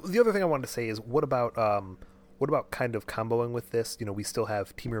 And the other thing I wanted to say is, what about kind of comboing with this? You know, we still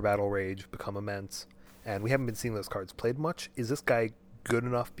have Temur Battle Rage, Become Immense, and we haven't been seeing those cards played much. Is this guy good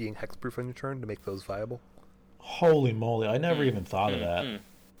enough being hexproof on your turn to make those viable? Holy moly! I never even thought of that.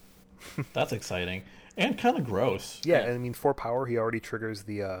 That's exciting and kind of gross. Yeah, and I mean, for power, he already triggers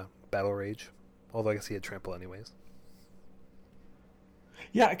the Battle Rage, although I guess he had Trample anyways.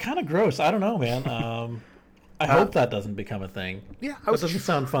 Yeah, kind of gross. I don't know, man. I hope that doesn't become a thing. Yeah, That doesn't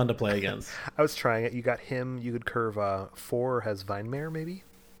sound fun to play against. I was trying it. You got him. You could curve 4 has Vinemare, maybe?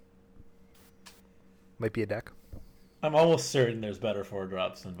 Might be a deck. I'm almost certain there's better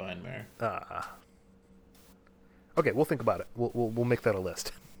 4-drops than Vinemare. Okay, we'll think about it. We'll make that a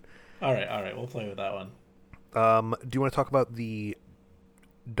list. All right, we'll play with that one. Do you want to talk about the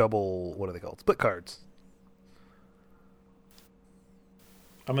double, what are they called? Split cards.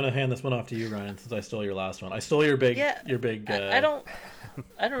 I'm gonna hand this one off to you, Ryan, since I stole your last one. I stole your big. Yeah, your big. I don't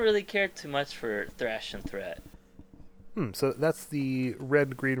really care too much for Thrash and Threat. So that's the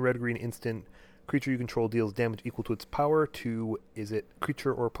red green instant. Creature you control deals damage equal to its power to, is it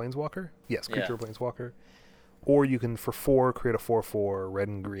creature or planeswalker? Yes, creature or planeswalker. Or you can, for 4, create a 4/4 red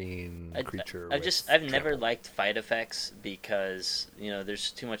and green creature. I've never liked fight effects because there's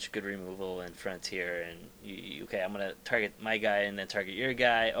too much good removal in Frontier, and okay, I'm gonna target my guy and then target your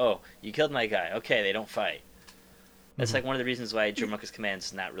guy. Oh, you killed my guy. Okay, they don't fight. That's like one of the reasons why Dromoka's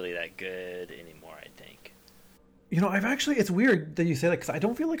Command's not really that good anymore, I think. It's weird that you say that, because I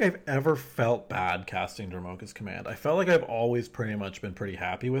don't feel like I've ever felt bad casting Dromoka's Command. I felt like I've always pretty much been pretty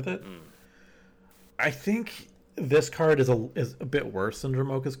happy with it. I think this card is a bit worse than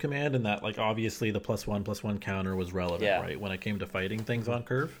Dromoka's Command in that, like, obviously the +1/+1 counter was relevant, right, when it came to fighting things on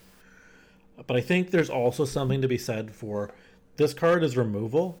curve. But I think there's also something to be said for this card is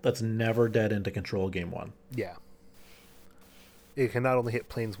removal that's never dead into control game 1. Yeah. It can not only hit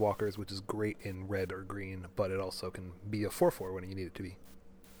planeswalkers, which is great in red or green, but it also can be a 4/4 when you need it to be.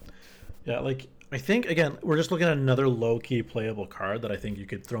 Yeah, like, I think, again, we're just looking at another low-key playable card that I think you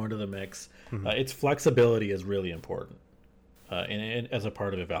could throw into the mix. Its flexibility is really important as a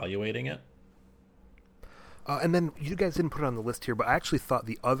part of evaluating it. And then you guys didn't put it on the list here, but I actually thought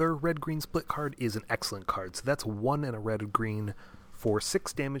the other red-green split card is an excellent card. So that's 1 and a red-green for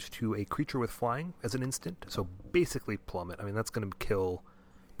 6 damage to a creature with flying as an instant. So basically plummet. I mean, that's going to kill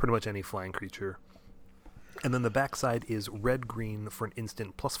pretty much any flying creature. And then the backside is red-green for an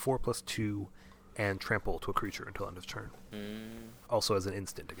instant, +4/+2, and trample to a creature until end of turn. Also as an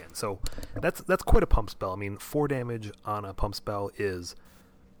instant again. So that's quite a pump spell. I mean, 4 damage on a pump spell is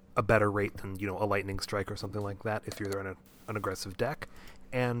a better rate than, a lightning strike or something like that if you're in an aggressive deck.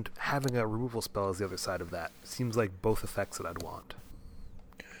 And having a removal spell is the other side of that. Seems like both effects that I'd want.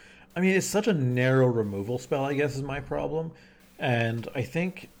 I mean, it's such a narrow removal spell, I guess, is my problem. And I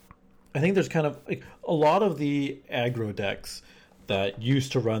think there's kind of like a lot of the aggro decks that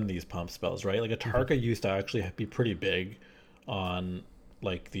used to run these pump spells, right? Like a Tarka used to actually be pretty big on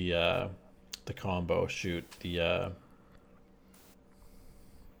like the combo the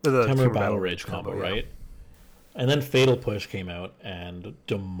Temur Battle Rage combo, right? And then Fatal Push came out and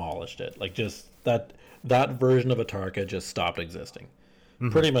demolished it. Like, just that version of a Tarka just stopped existing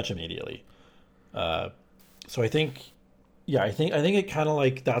pretty much immediately. So I think it kind of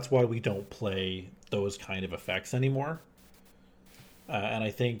like that's why we don't play those kind of effects anymore. And I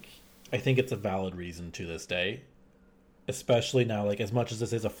think it's a valid reason to this day, especially now. Like, as much as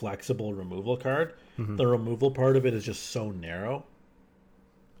this is a flexible removal card, the removal part of it is just so narrow.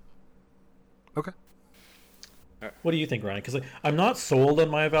 Okay. What do you think, Ryan? Because I'm not sold on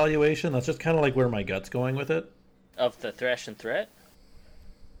my evaluation. That's just kind of like where my gut's going with it. Of the Thresh and Threat?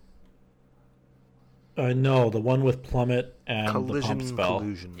 No, the one with Plummet and the pump spell.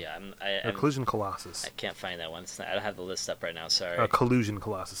 Collusion. Yeah, or Collusion Colossus. I can't find that one. I don't have the list up right now. Sorry. Collusion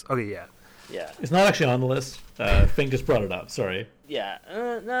Colossus. Okay, yeah. Yeah. It's not actually on the list. Fink just brought it up. Sorry. Yeah.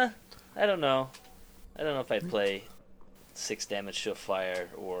 Nah. I don't know. I don't know if I'd play 6 damage to a flyer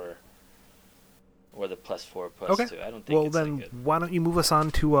or the +4/+2. I don't think it's then good. Why don't you move us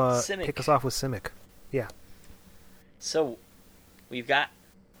on to Simic. kick us off with Simic? Yeah. So, we've got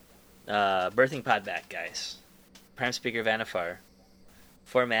Birthing Pod back, guys. Prime Speaker Vannifar.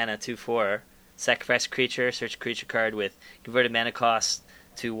 4 mana, 2/4. Sacrifice creature, search creature card with converted mana cost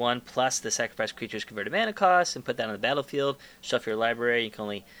to 1 plus the sacrifice creature's converted mana cost, and put that on the battlefield. Shuffle your library. You can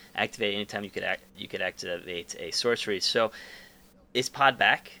only activate anytime you could activate a sorcery. So, is Pod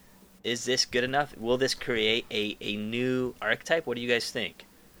back? Is this good enough? Will this create a new archetype? What do you guys think?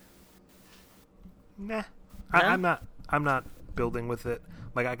 Nah. I'm not building with it.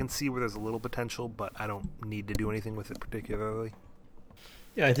 Like, I can see where there's a little potential, but I don't need to do anything with it particularly.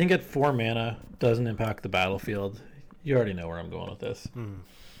 Yeah, I think at 4 mana doesn't impact the battlefield. You already know where I'm going with this.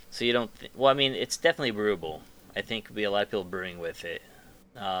 So you don't... well, I mean, it's definitely brewable. I think there'll be a lot of people brewing with it.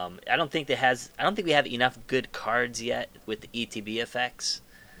 I don't think we have enough good cards yet with the ETB effects.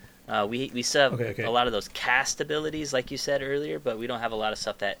 We still have a lot of those cast abilities, like you said earlier, but we don't have a lot of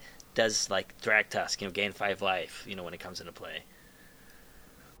stuff that does, like Thragtusk, gain 5 life, when it comes into play.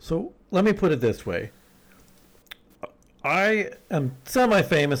 So let me put it this way. I am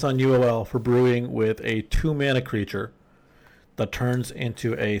semi-famous on UOL for brewing with a 2-mana creature that turns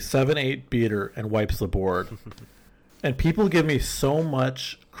into a 7/8 beater and wipes the board. And people give me so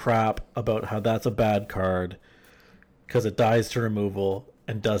much crap about how that's a bad card because it dies to removal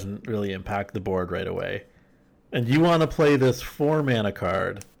and doesn't really impact the board right away. And you want to play this 4-mana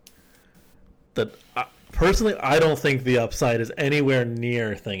card that... personally, I don't think the upside is anywhere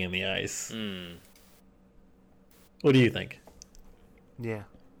near Thing in the Ice. What do you think? Yeah.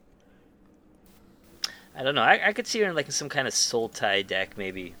 I don't know. I could see her in some kind of Sultai deck,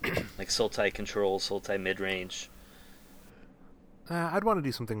 maybe. Like Sultai Control, Sultai Midrange. I'd want to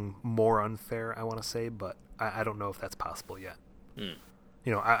do something more unfair, I want to say, but I don't know if that's possible yet.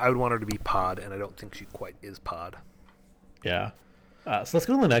 I would want her to be Pod, and I don't think she quite is Pod. Yeah. So let's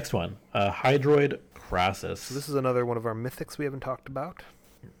go to the next one. Hydroid Crassus. So this is another one of our mythics we haven't talked about.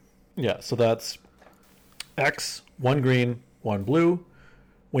 Yeah, so that's X, 1 green, 1 blue.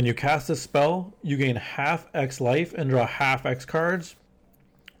 When you cast this spell, you gain half X life and draw half X cards,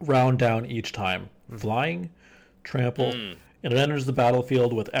 round down each time. Flying, trample, and it enters the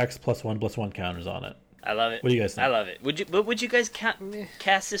battlefield with X +1/+1 counters on it. I love it. What do you guys think? I love it. Would you guys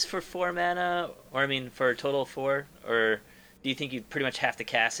cast this for 4 mana, or I mean for a total of 4, or do you think you pretty much have to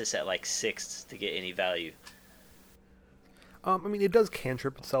cast this at like 6 to get any value? I mean, it does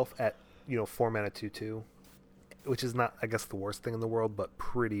cantrip itself at 4 mana 2/2, which is not, I guess, the worst thing in the world, but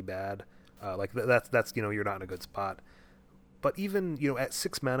pretty bad. Like that's you're not in a good spot. But even at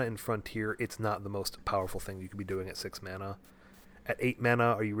 6 mana in Frontier, it's not the most powerful thing you could be doing at 6 mana. At 8 mana,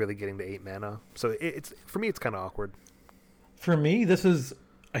 are you really getting to 8 mana? So it's for me, it's kind of awkward. For me, this is.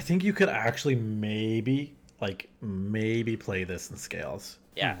 I think you could actually maybe play this in Scales.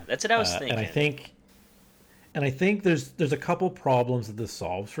 Yeah, that's what I was thinking. And I think there's a couple problems that this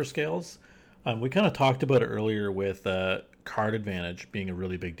solves for Scales. We kind of talked about it earlier with card advantage being a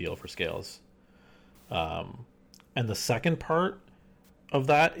really big deal for Scales. And the second part of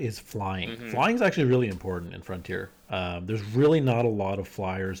that is flying. Flying is actually really important in Frontier. There's really not a lot of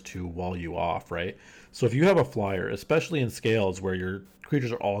flyers to wall you off, right? So if you have a flyer, especially in Scales where your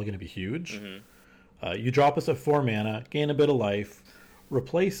creatures are all going to be huge, you drop us at 4 mana, gain a bit of life,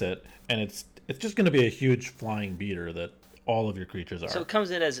 replace it, and it's just going to be a huge flying beater that all of your creatures are. So it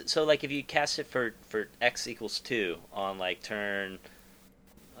comes in as like if you cast it for X = 2 on like turn.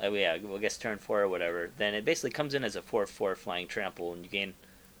 I guess turn 4 or whatever, then it basically comes in as a 4/4 flying trample, and you gain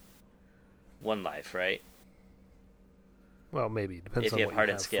 1 life, right? Well, maybe. Depends if on you what have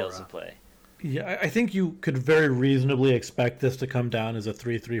Hardened have Scales in play. Yeah, I think you could very reasonably expect this to come down as a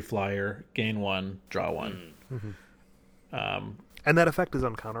 3/3 flyer, gain 1, draw 1. And that effect is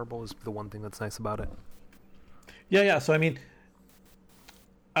uncounterable, is the one thing that's nice about it. Yeah. So, I mean,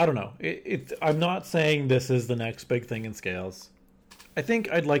 I don't know. I'm not saying this is the next big thing in Scales. I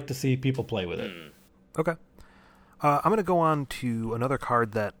think I'd like to see people play with it. Okay. I'm going to go on to another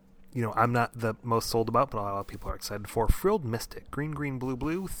card that, I'm not the most sold about, but a lot of people are excited for. Frilled Mystic. Green, green, blue,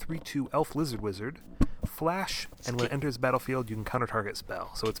 blue. 3/2 Elf Lizard Wizard. Flash, and when it enters the battlefield, you can counter target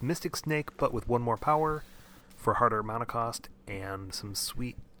spell. So it's Mystic Snake, but with 1 more power for harder mana cost and some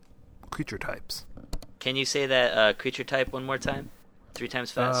sweet creature types. Can you say that creature type one more time? 3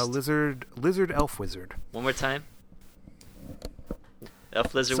 times fast? Lizard, Elf Wizard. One more time?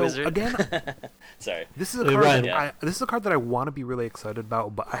 Elf Lizard So, Wizard? again, Sorry. this is a card this is a card that I want to be really excited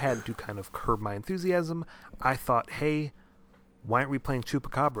about, but I had to kind of curb my enthusiasm. I thought, hey, why aren't we playing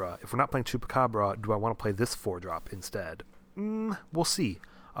Chupacabra? If we're not playing Chupacabra, do I want to play this 4-drop instead? We'll see.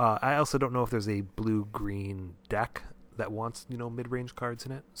 I also don't know if there's a blue-green deck that wants, mid-range cards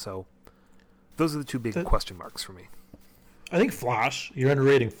in it. So those are the 2 big question marks for me. I think Flash, you're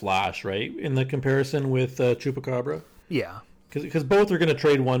underrating Flash, right? In the comparison with Chupacabra? Yeah. Because both are going to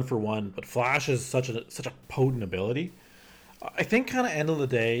trade 1 for 1, but Flash is such a potent ability. I think kind of end of the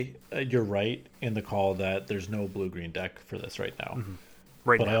day, you're right in the call that there's no blue-green deck for this right now.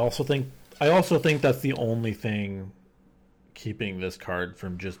 But I also think that's the only thing keeping this card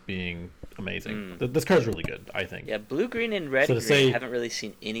from just being amazing. This card's really good, I think. Yeah, blue, green, and red green haven't really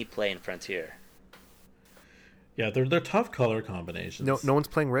seen any play in Frontier. Yeah, they're tough color combinations. No one's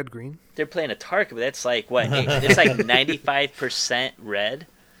playing red green. They're playing a Tark, but that's like what? It's like 95% red,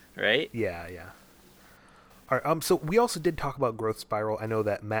 right? Yeah. All right. So we also did talk about Growth Spiral. I know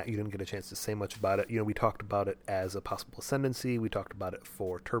that Matt, you didn't get a chance to say much about it. We talked about it as a possible ascendancy. We talked about it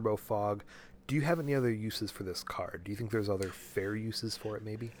for Turbo Fog. Do you have any other uses for this card? Do you think there's other fair uses for it?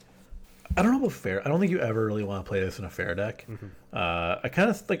 Maybe. I don't know about fair. I don't think you ever really want to play this in a fair deck. I kind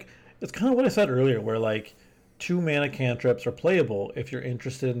of like it's kind of what I said earlier, where like 2 mana cantrips are playable if you're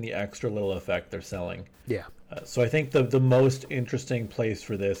interested in the extra little effect they're selling. Yeah. So I think the most interesting place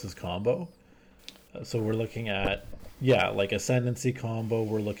for this is combo. So we're looking at like Ascendancy combo.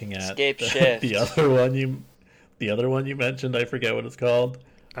 We're looking at Shift. the other one you mentioned. I forget what it's called.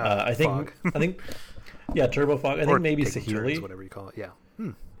 I think Turbo Fog. I think maybe Saheeli, whatever you call it. Yeah.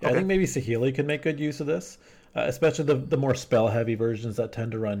 Okay. I think maybe Saheeli could make good use of this, especially the more spell heavy versions that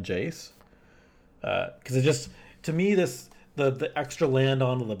tend to run Jace. Because it just, to me, the extra land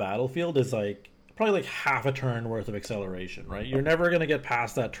onto the battlefield is like probably like half a turn worth of acceleration, right? You're never going to get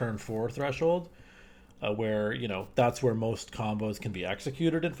past that turn 4 threshold, where that's where most combos can be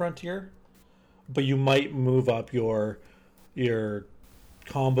executed in Frontier. But you might move up your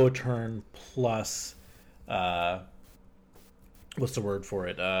combo turn plus what's the word for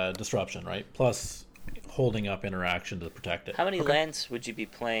it? Disruption, right? Plus holding up interaction to protect it. How many lands would you be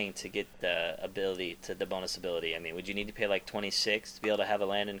playing to get the bonus ability? I mean, would you need to pay like 26 to be able to have a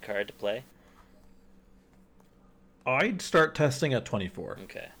land and card to play? I'd start testing at 24.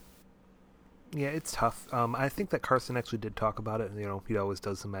 Okay. Yeah, it's tough. I think that Carson actually did talk about it. He always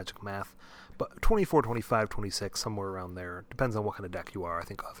does some magic math. But 24, 25, 26, somewhere around there. Depends on what kind of deck you are, I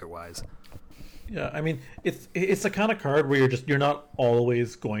think, otherwise. Yeah, I mean, it's the kind of card where you're not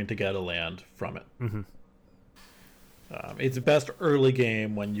always going to get a land from it. Mm-hmm. It's best early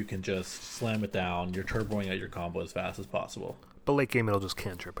game when you can just slam it down. You're turboing out your combo as fast as possible. But late game, it'll just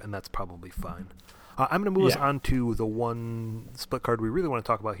cantrip, and that's probably fine. I'm going to move us on to the one split card we really want to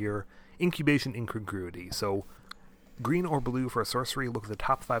talk about here, Incubation Incongruity. So, green or blue for a sorcery, look at the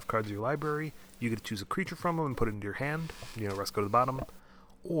top 5 cards of your library. You get to choose a creature from them and put it into your hand. Rest go to the bottom.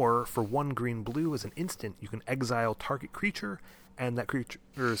 Or, for 1 green-blue, as an instant, you can exile target creature, and that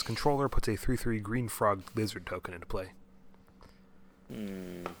creature's controller puts a 3/3 green frog lizard token into play.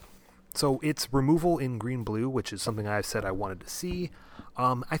 So it's removal in green-blue, which is something I've said I wanted to see.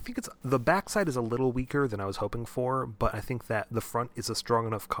 I think the backside is a little weaker than I was hoping for, but I think that the front is a strong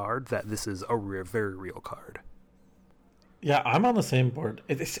enough card that this is a very real card. Yeah, I'm on the same board.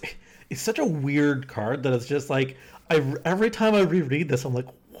 It's such a weird card that it's just like, every time I reread this, I'm like,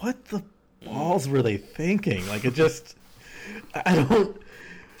 what the balls were they thinking? Like, it just, I don't,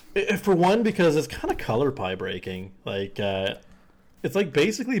 for one, because it's kind of color pie breaking. Like, it's like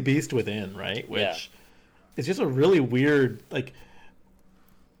basically Beast Within, right? Which is just a really weird, like,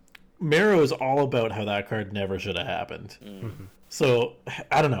 Marrow is all about how that card never should have happened. Mm-hmm. So,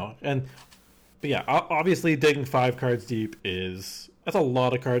 I don't know. But yeah, obviously digging 5 cards deep that's a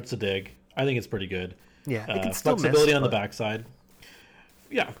lot of cards to dig. I think it's pretty good. Yeah, it can still flexibility on the backside.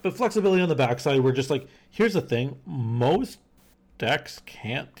 Yeah, but flexibility on the backside, we're just like, here's the thing. Most decks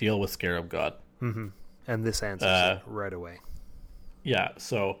can't deal with Scarab God. Mm-hmm. And this answers it right away. Yeah,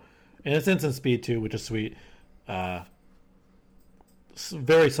 so, and it's instant speed too, which is sweet.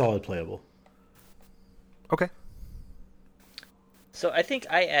 Very solid playable. Okay. So I think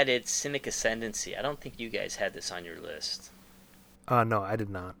I added Simic Ascendancy. I don't think you guys had this on your list. No, I did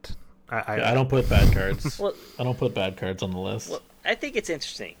not. I don't put bad cards. I don't put bad cards on the list. Well, I think it's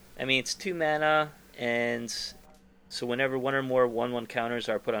interesting. I mean, it's 2 mana, and so whenever 1 or more 1/1 counters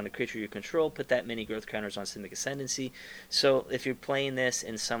are put on a creature you control, put that many growth counters on Simic Ascendancy. So if you're playing this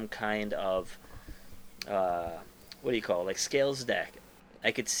in some kind of, like Scales deck,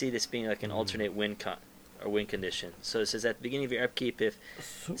 I could see this being like an alternate win condition. So it says at the beginning of your upkeep, if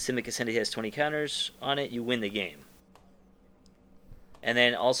Simic Ascendancy has 20 counters on it, you win the game. And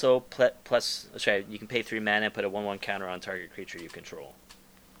then also you can pay 3 mana and put a 1/1 counter on target creature you control.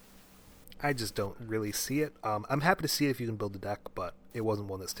 I just don't really see it. I'm happy to see it if you can build a deck, but it wasn't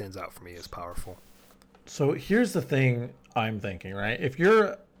one that stands out for me as powerful. So here's the thing I'm thinking, right? If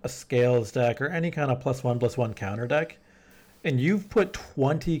you're a Scales deck or any kind of +1/+1 counter deck, and you've put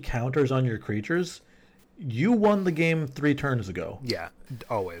 20 counters on your creatures, you won the game 3 turns ago. Yeah,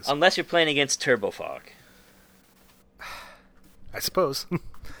 always. Unless you're playing against Turbofog. I suppose.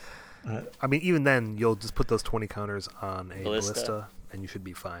 I mean, even then, you'll just put those 20 counters on a Ballista, and you should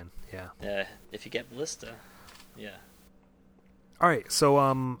be fine. Yeah. If you get Ballista, yeah. All right, so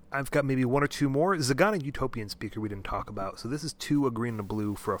I've got maybe 1 or 2 more. Zagana Utopian Speaker we didn't talk about. So this is 2 a green and a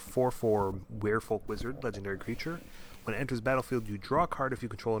blue for a 4/4 Werefolk Wizard, legendary creature. When it enters battlefield, you draw a card if you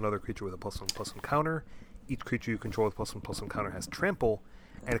control another creature with a +1/+1 counter. Each creature you control with +1/+1 counter has trample,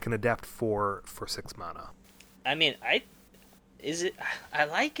 and it can adapt for 6 mana. I mean, I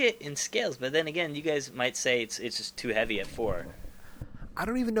like it in Scales, but then again, you guys might say it's just too heavy at 4. I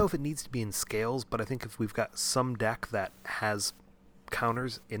don't even know if it needs to be in Scales, but I think if we've got some deck that has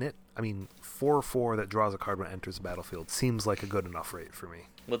counters in it, I mean, 4/4 that draws a card when it enters the battlefield seems like a good enough rate for me.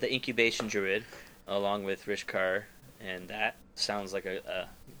 Well, the Incubation Druid, along with Rishkar, and that sounds like a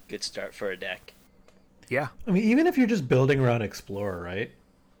good start for a deck. Yeah. I mean, even if you're just building around Explorer, right?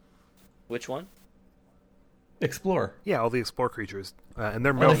 Which one? Explore. Yeah, all the Explore creatures. And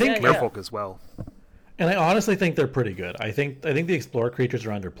they're Well, I think- Merfolk as well. And I honestly think they're pretty good. I think the Explorer creatures are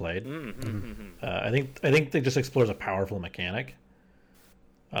underplayed. I think they just Explore is a powerful mechanic.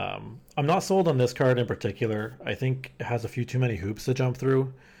 I'm not sold on this card in particular. I think it has a few too many hoops to jump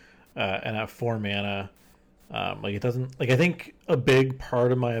through. And at 4 mana, it doesn't. Like, I think a big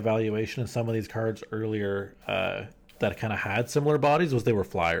part of my evaluation of some of these cards earlier that kind of had similar bodies was they were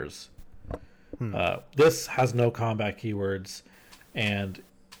flyers. This has no combat keywords, and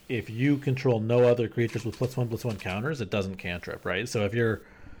if you control no other creatures with +1/+1 counters, it doesn't cantrip, right? So if you're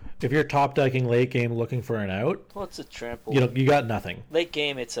top decking late game looking for an out, Well, it's a trample. you got nothing. Late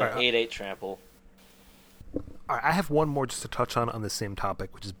game, it's an 8/8 trample. All right, I have one more just to touch on the same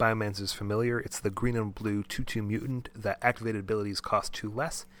topic, which is Biomancer's Familiar. It's the green and blue 2/2 mutant that activated abilities cost 2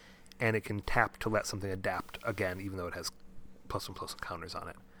 less, and it can tap to let something adapt again, even though it has +1/+1 counters on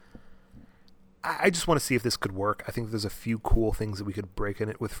it. I just want to see if this could work. I think there's a few cool things that we could break in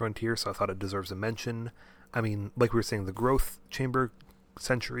it with Frontier, so I thought it deserves a mention. I mean, like we were saying, the Growth Chamber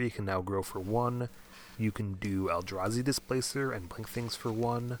Century can now grow for 1. You can do Eldrazi Displacer and blink things for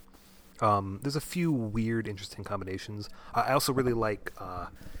 1. There's a few weird, interesting combinations. I also really like...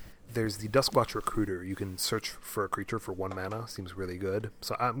 there's the Duskwatch Recruiter. You can search for a creature for 1 mana. Seems really good.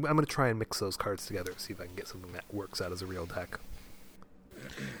 So I'm going to try and mix those cards together, see if I can get something that works out as a real deck.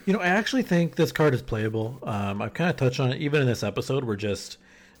 You know, I actually think this card is playable. I've kind of touched on it even in this episode. Where just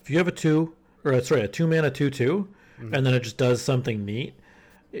if you have a 2 mana 2/2, and then it just does something neat.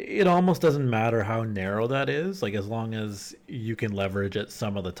 It almost doesn't matter how narrow that is, like as long as you can leverage it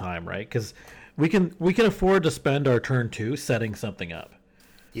some of the time, right? Because we can afford to spend our turn 2 setting something up.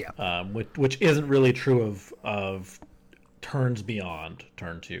 Yeah. Which isn't really true of turns beyond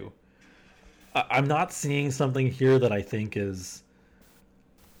turn 2. I'm not seeing something here that I think is.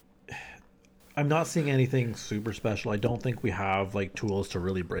 I'm not seeing anything super special. I don't think we have like tools to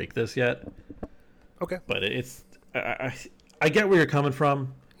really break this yet. Okay. But it's I get where you're coming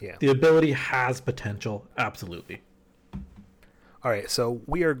from. Yeah. The ability has potential, absolutely. All right, so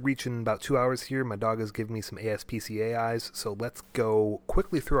we are reaching about 2 hours here. My dog has given me some ASPCA eyes, so let's go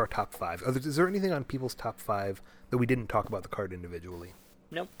quickly through our top 5. Is there anything on people's top 5 that we didn't talk about the card individually?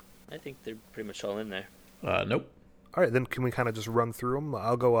 Nope. I think they're pretty much all in there. Nope. All right, then can we kind of just run through them?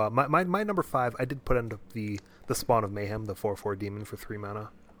 I'll go. My number 5, I did put into the Spawn of Mayhem, the 4/4 demon for 3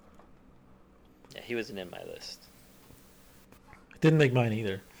 mana. Yeah, he wasn't in my list. Didn't make mine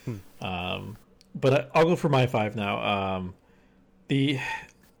either. But I'll go for my 5 now.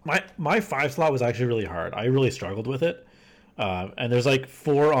 My 5 slot was actually really hard. I really struggled with it. And there's like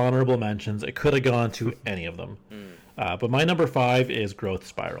 4 honorable mentions. It could have gone to any of them. But my number 5 is Growth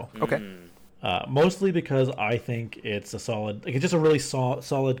Spiral. Okay. Mostly because I think it's a solid, like it's just a really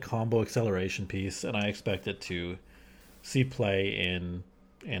solid combo acceleration piece, and I expect it to see play in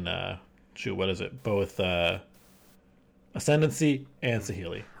what is it? Both Ascendancy and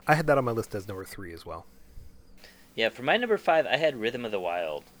Saheeli. I had that on my list as number 3 as well. Yeah, for my number 5, I had Rhythm of the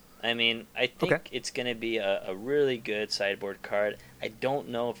Wild. I mean, I think Okay. it's going to be a really good sideboard card. I don't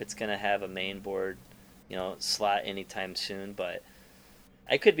know if it's going to have a main board, slot anytime soon, but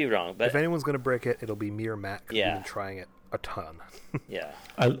I could be wrong. But if anyone's going to break it, it'll be me or Matt, because Yeah. we've been trying it a ton. yeah,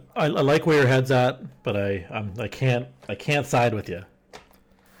 I like where your head's at, but I can't side with you.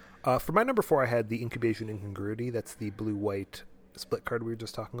 For my number 4, I had the Incubation Incongruity. That's the blue-white split card we were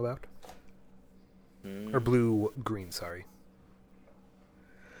just talking about. Or blue-green, sorry.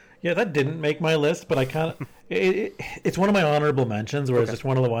 Yeah, that didn't make my list, but I kind of it's one of my honorable mentions, where it's just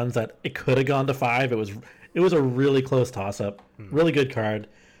one of the ones that it could have gone to 5. It was a really close toss-up. Really good card.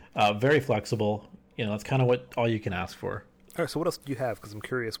 Very flexible. That's kind of all you can ask for. All right, so what else do you have? Because I'm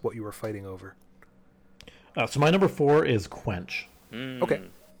curious what you were fighting over. So my number 4 is Quench. Okay.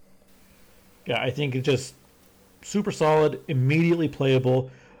 Yeah, I think it's just super solid, immediately playable.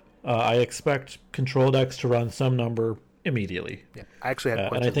 I expect control decks to run some number immediately. Yeah, I actually had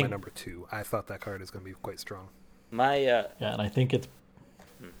Quench and I as think- my number 2. I thought that card is going to be quite strong. my Yeah, and I think it's...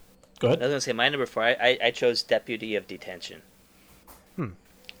 Go I ahead. was going to say my number 4. I chose Deputy of Detention.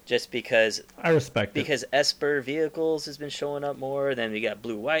 Just because I respect it. because Esper Vehicles has been showing up more. Then we got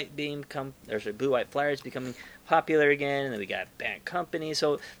blue-white blue-white flyers becoming popular again, and then we got Band Company.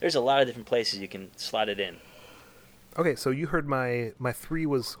 So there's a lot of different places you can slot it in. Okay, so you heard my 3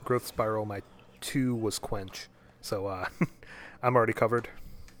 was Growth Spiral, my 2 was Quench. So I'm already covered.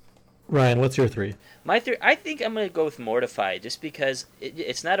 Ryan, what's your 3? My 3, I think I'm going to go with Mortify, just because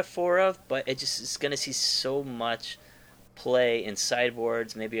it's not a 4 of, but it's going to see so much play in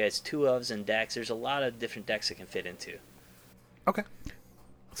sideboards. Maybe it's 2 ofs and decks. There's a lot of different decks it can fit into. Okay.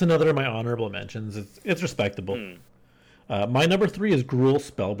 It's another of my honorable mentions. It's respectable. My number 3 is Gruul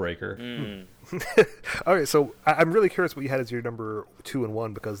Spellbreaker. All right, so I'm really curious what you had as your number 2 and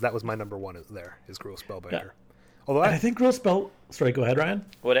 1, because that was my number 1 there, is Gruul Spellbreaker. Yeah. Although And I think Gruul Spell... Sorry, go ahead, Ryan.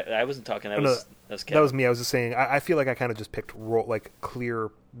 What I wasn't talking. That no, was Kevin. that was me. I was just saying, I feel like I kind of just picked clear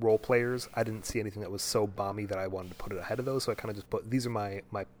role players. I didn't see anything that was so bomby that I wanted to put it ahead of those, so I kind of just put, these are my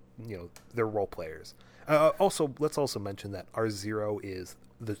they're role players. Also, let's also mention that our 0 is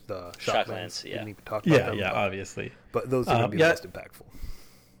the Shocklands. yeah. We didn't even talk about them, Yeah, obviously. but those are going to be the most impactful.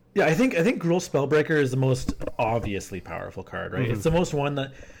 Yeah, I think Gruul Spellbreaker is the most obviously powerful card, right? It's the most one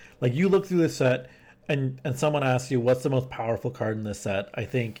that, like, you look through the set and someone asks you what's the most powerful card in this set. I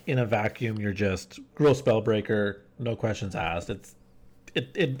think in a vacuum you're just Gruul Spellbreaker, no questions asked.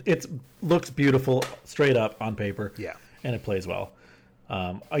 It looks beautiful straight up on paper. Yeah. And it plays well.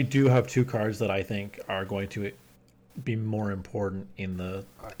 I do have two cards that I think are going to be more important in the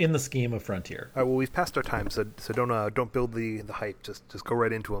scheme of Frontier. All right, well, we've passed our time, so don't build the hype. Just go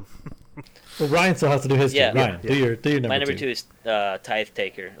right into them. Well, Ryan still has to do his. Yeah. Ryan, do your number My number two. two is Tithe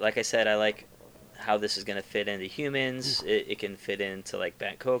Taker. Like I said, I like how this is going to fit into humans. It can fit into like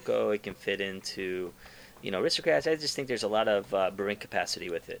Bant Coco. It can fit into, aristocrats. I just think there's a lot of brewing capacity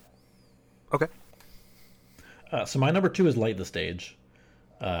with it. Okay. So my number two is Light the Stage.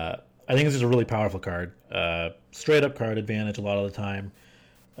 I think this is a really powerful card. Straight up card advantage a lot of the time.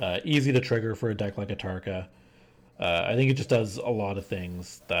 Easy to trigger for a deck like a Tarka. I think it just does a lot of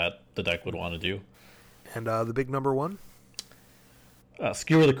things that the deck would want to do. And the big number one?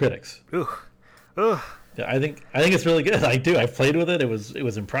 Skewer the Critics. Ugh. Ugh. Yeah, I think it's really good. I do. I've played with it. It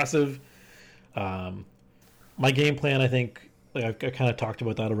was impressive. My game plan, I think, like I kind of talked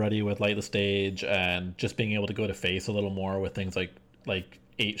about that already with Light the Stage and just being able to go to face a little more with things like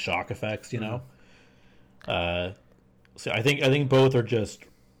 8 shock effects. So I think both are just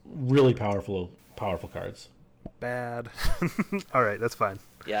really powerful cards. Bad. All right, that's fine.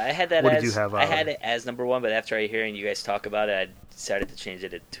 Yeah, I had that What as did you have, I had it as number one, but after hearing you guys talk about it, I decided to change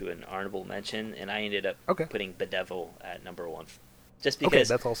it to an honorable mention, and I ended up putting Bedevil at number one, just because. Okay,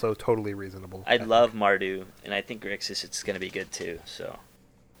 that's also totally reasonable. I love Mardu, and I think Grixis is going to be good too. So.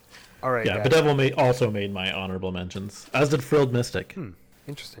 All right. Yeah, guys. Bedevil also made my honorable mentions, as did Frilled Mystic.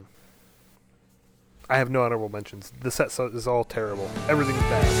 Interesting. I have no honorable mentions. The set is all terrible. Everything's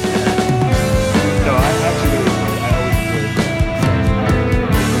bad. No, I actually really enjoy it. I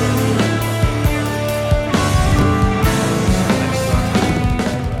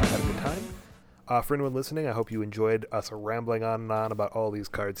always had a good time. For anyone listening, I hope you enjoyed us rambling on and on about all these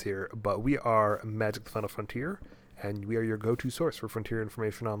cards here. But we are Magic the Final Frontier, and we are your go-to source for Frontier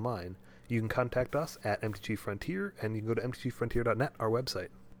information online. You can contact us at MTG Frontier, and you can go to mtgfrontier.net, our website.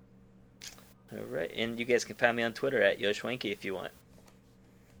 All right, and you guys can find me on Twitter at Yoshwanky if you want.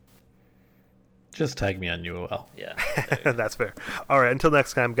 Just tag me on UOL. Yeah. That's fair. All right, until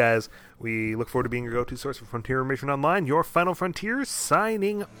next time, guys, we look forward to being your go-to source for Frontier information online. Your Final Frontier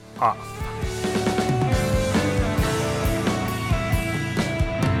signing off.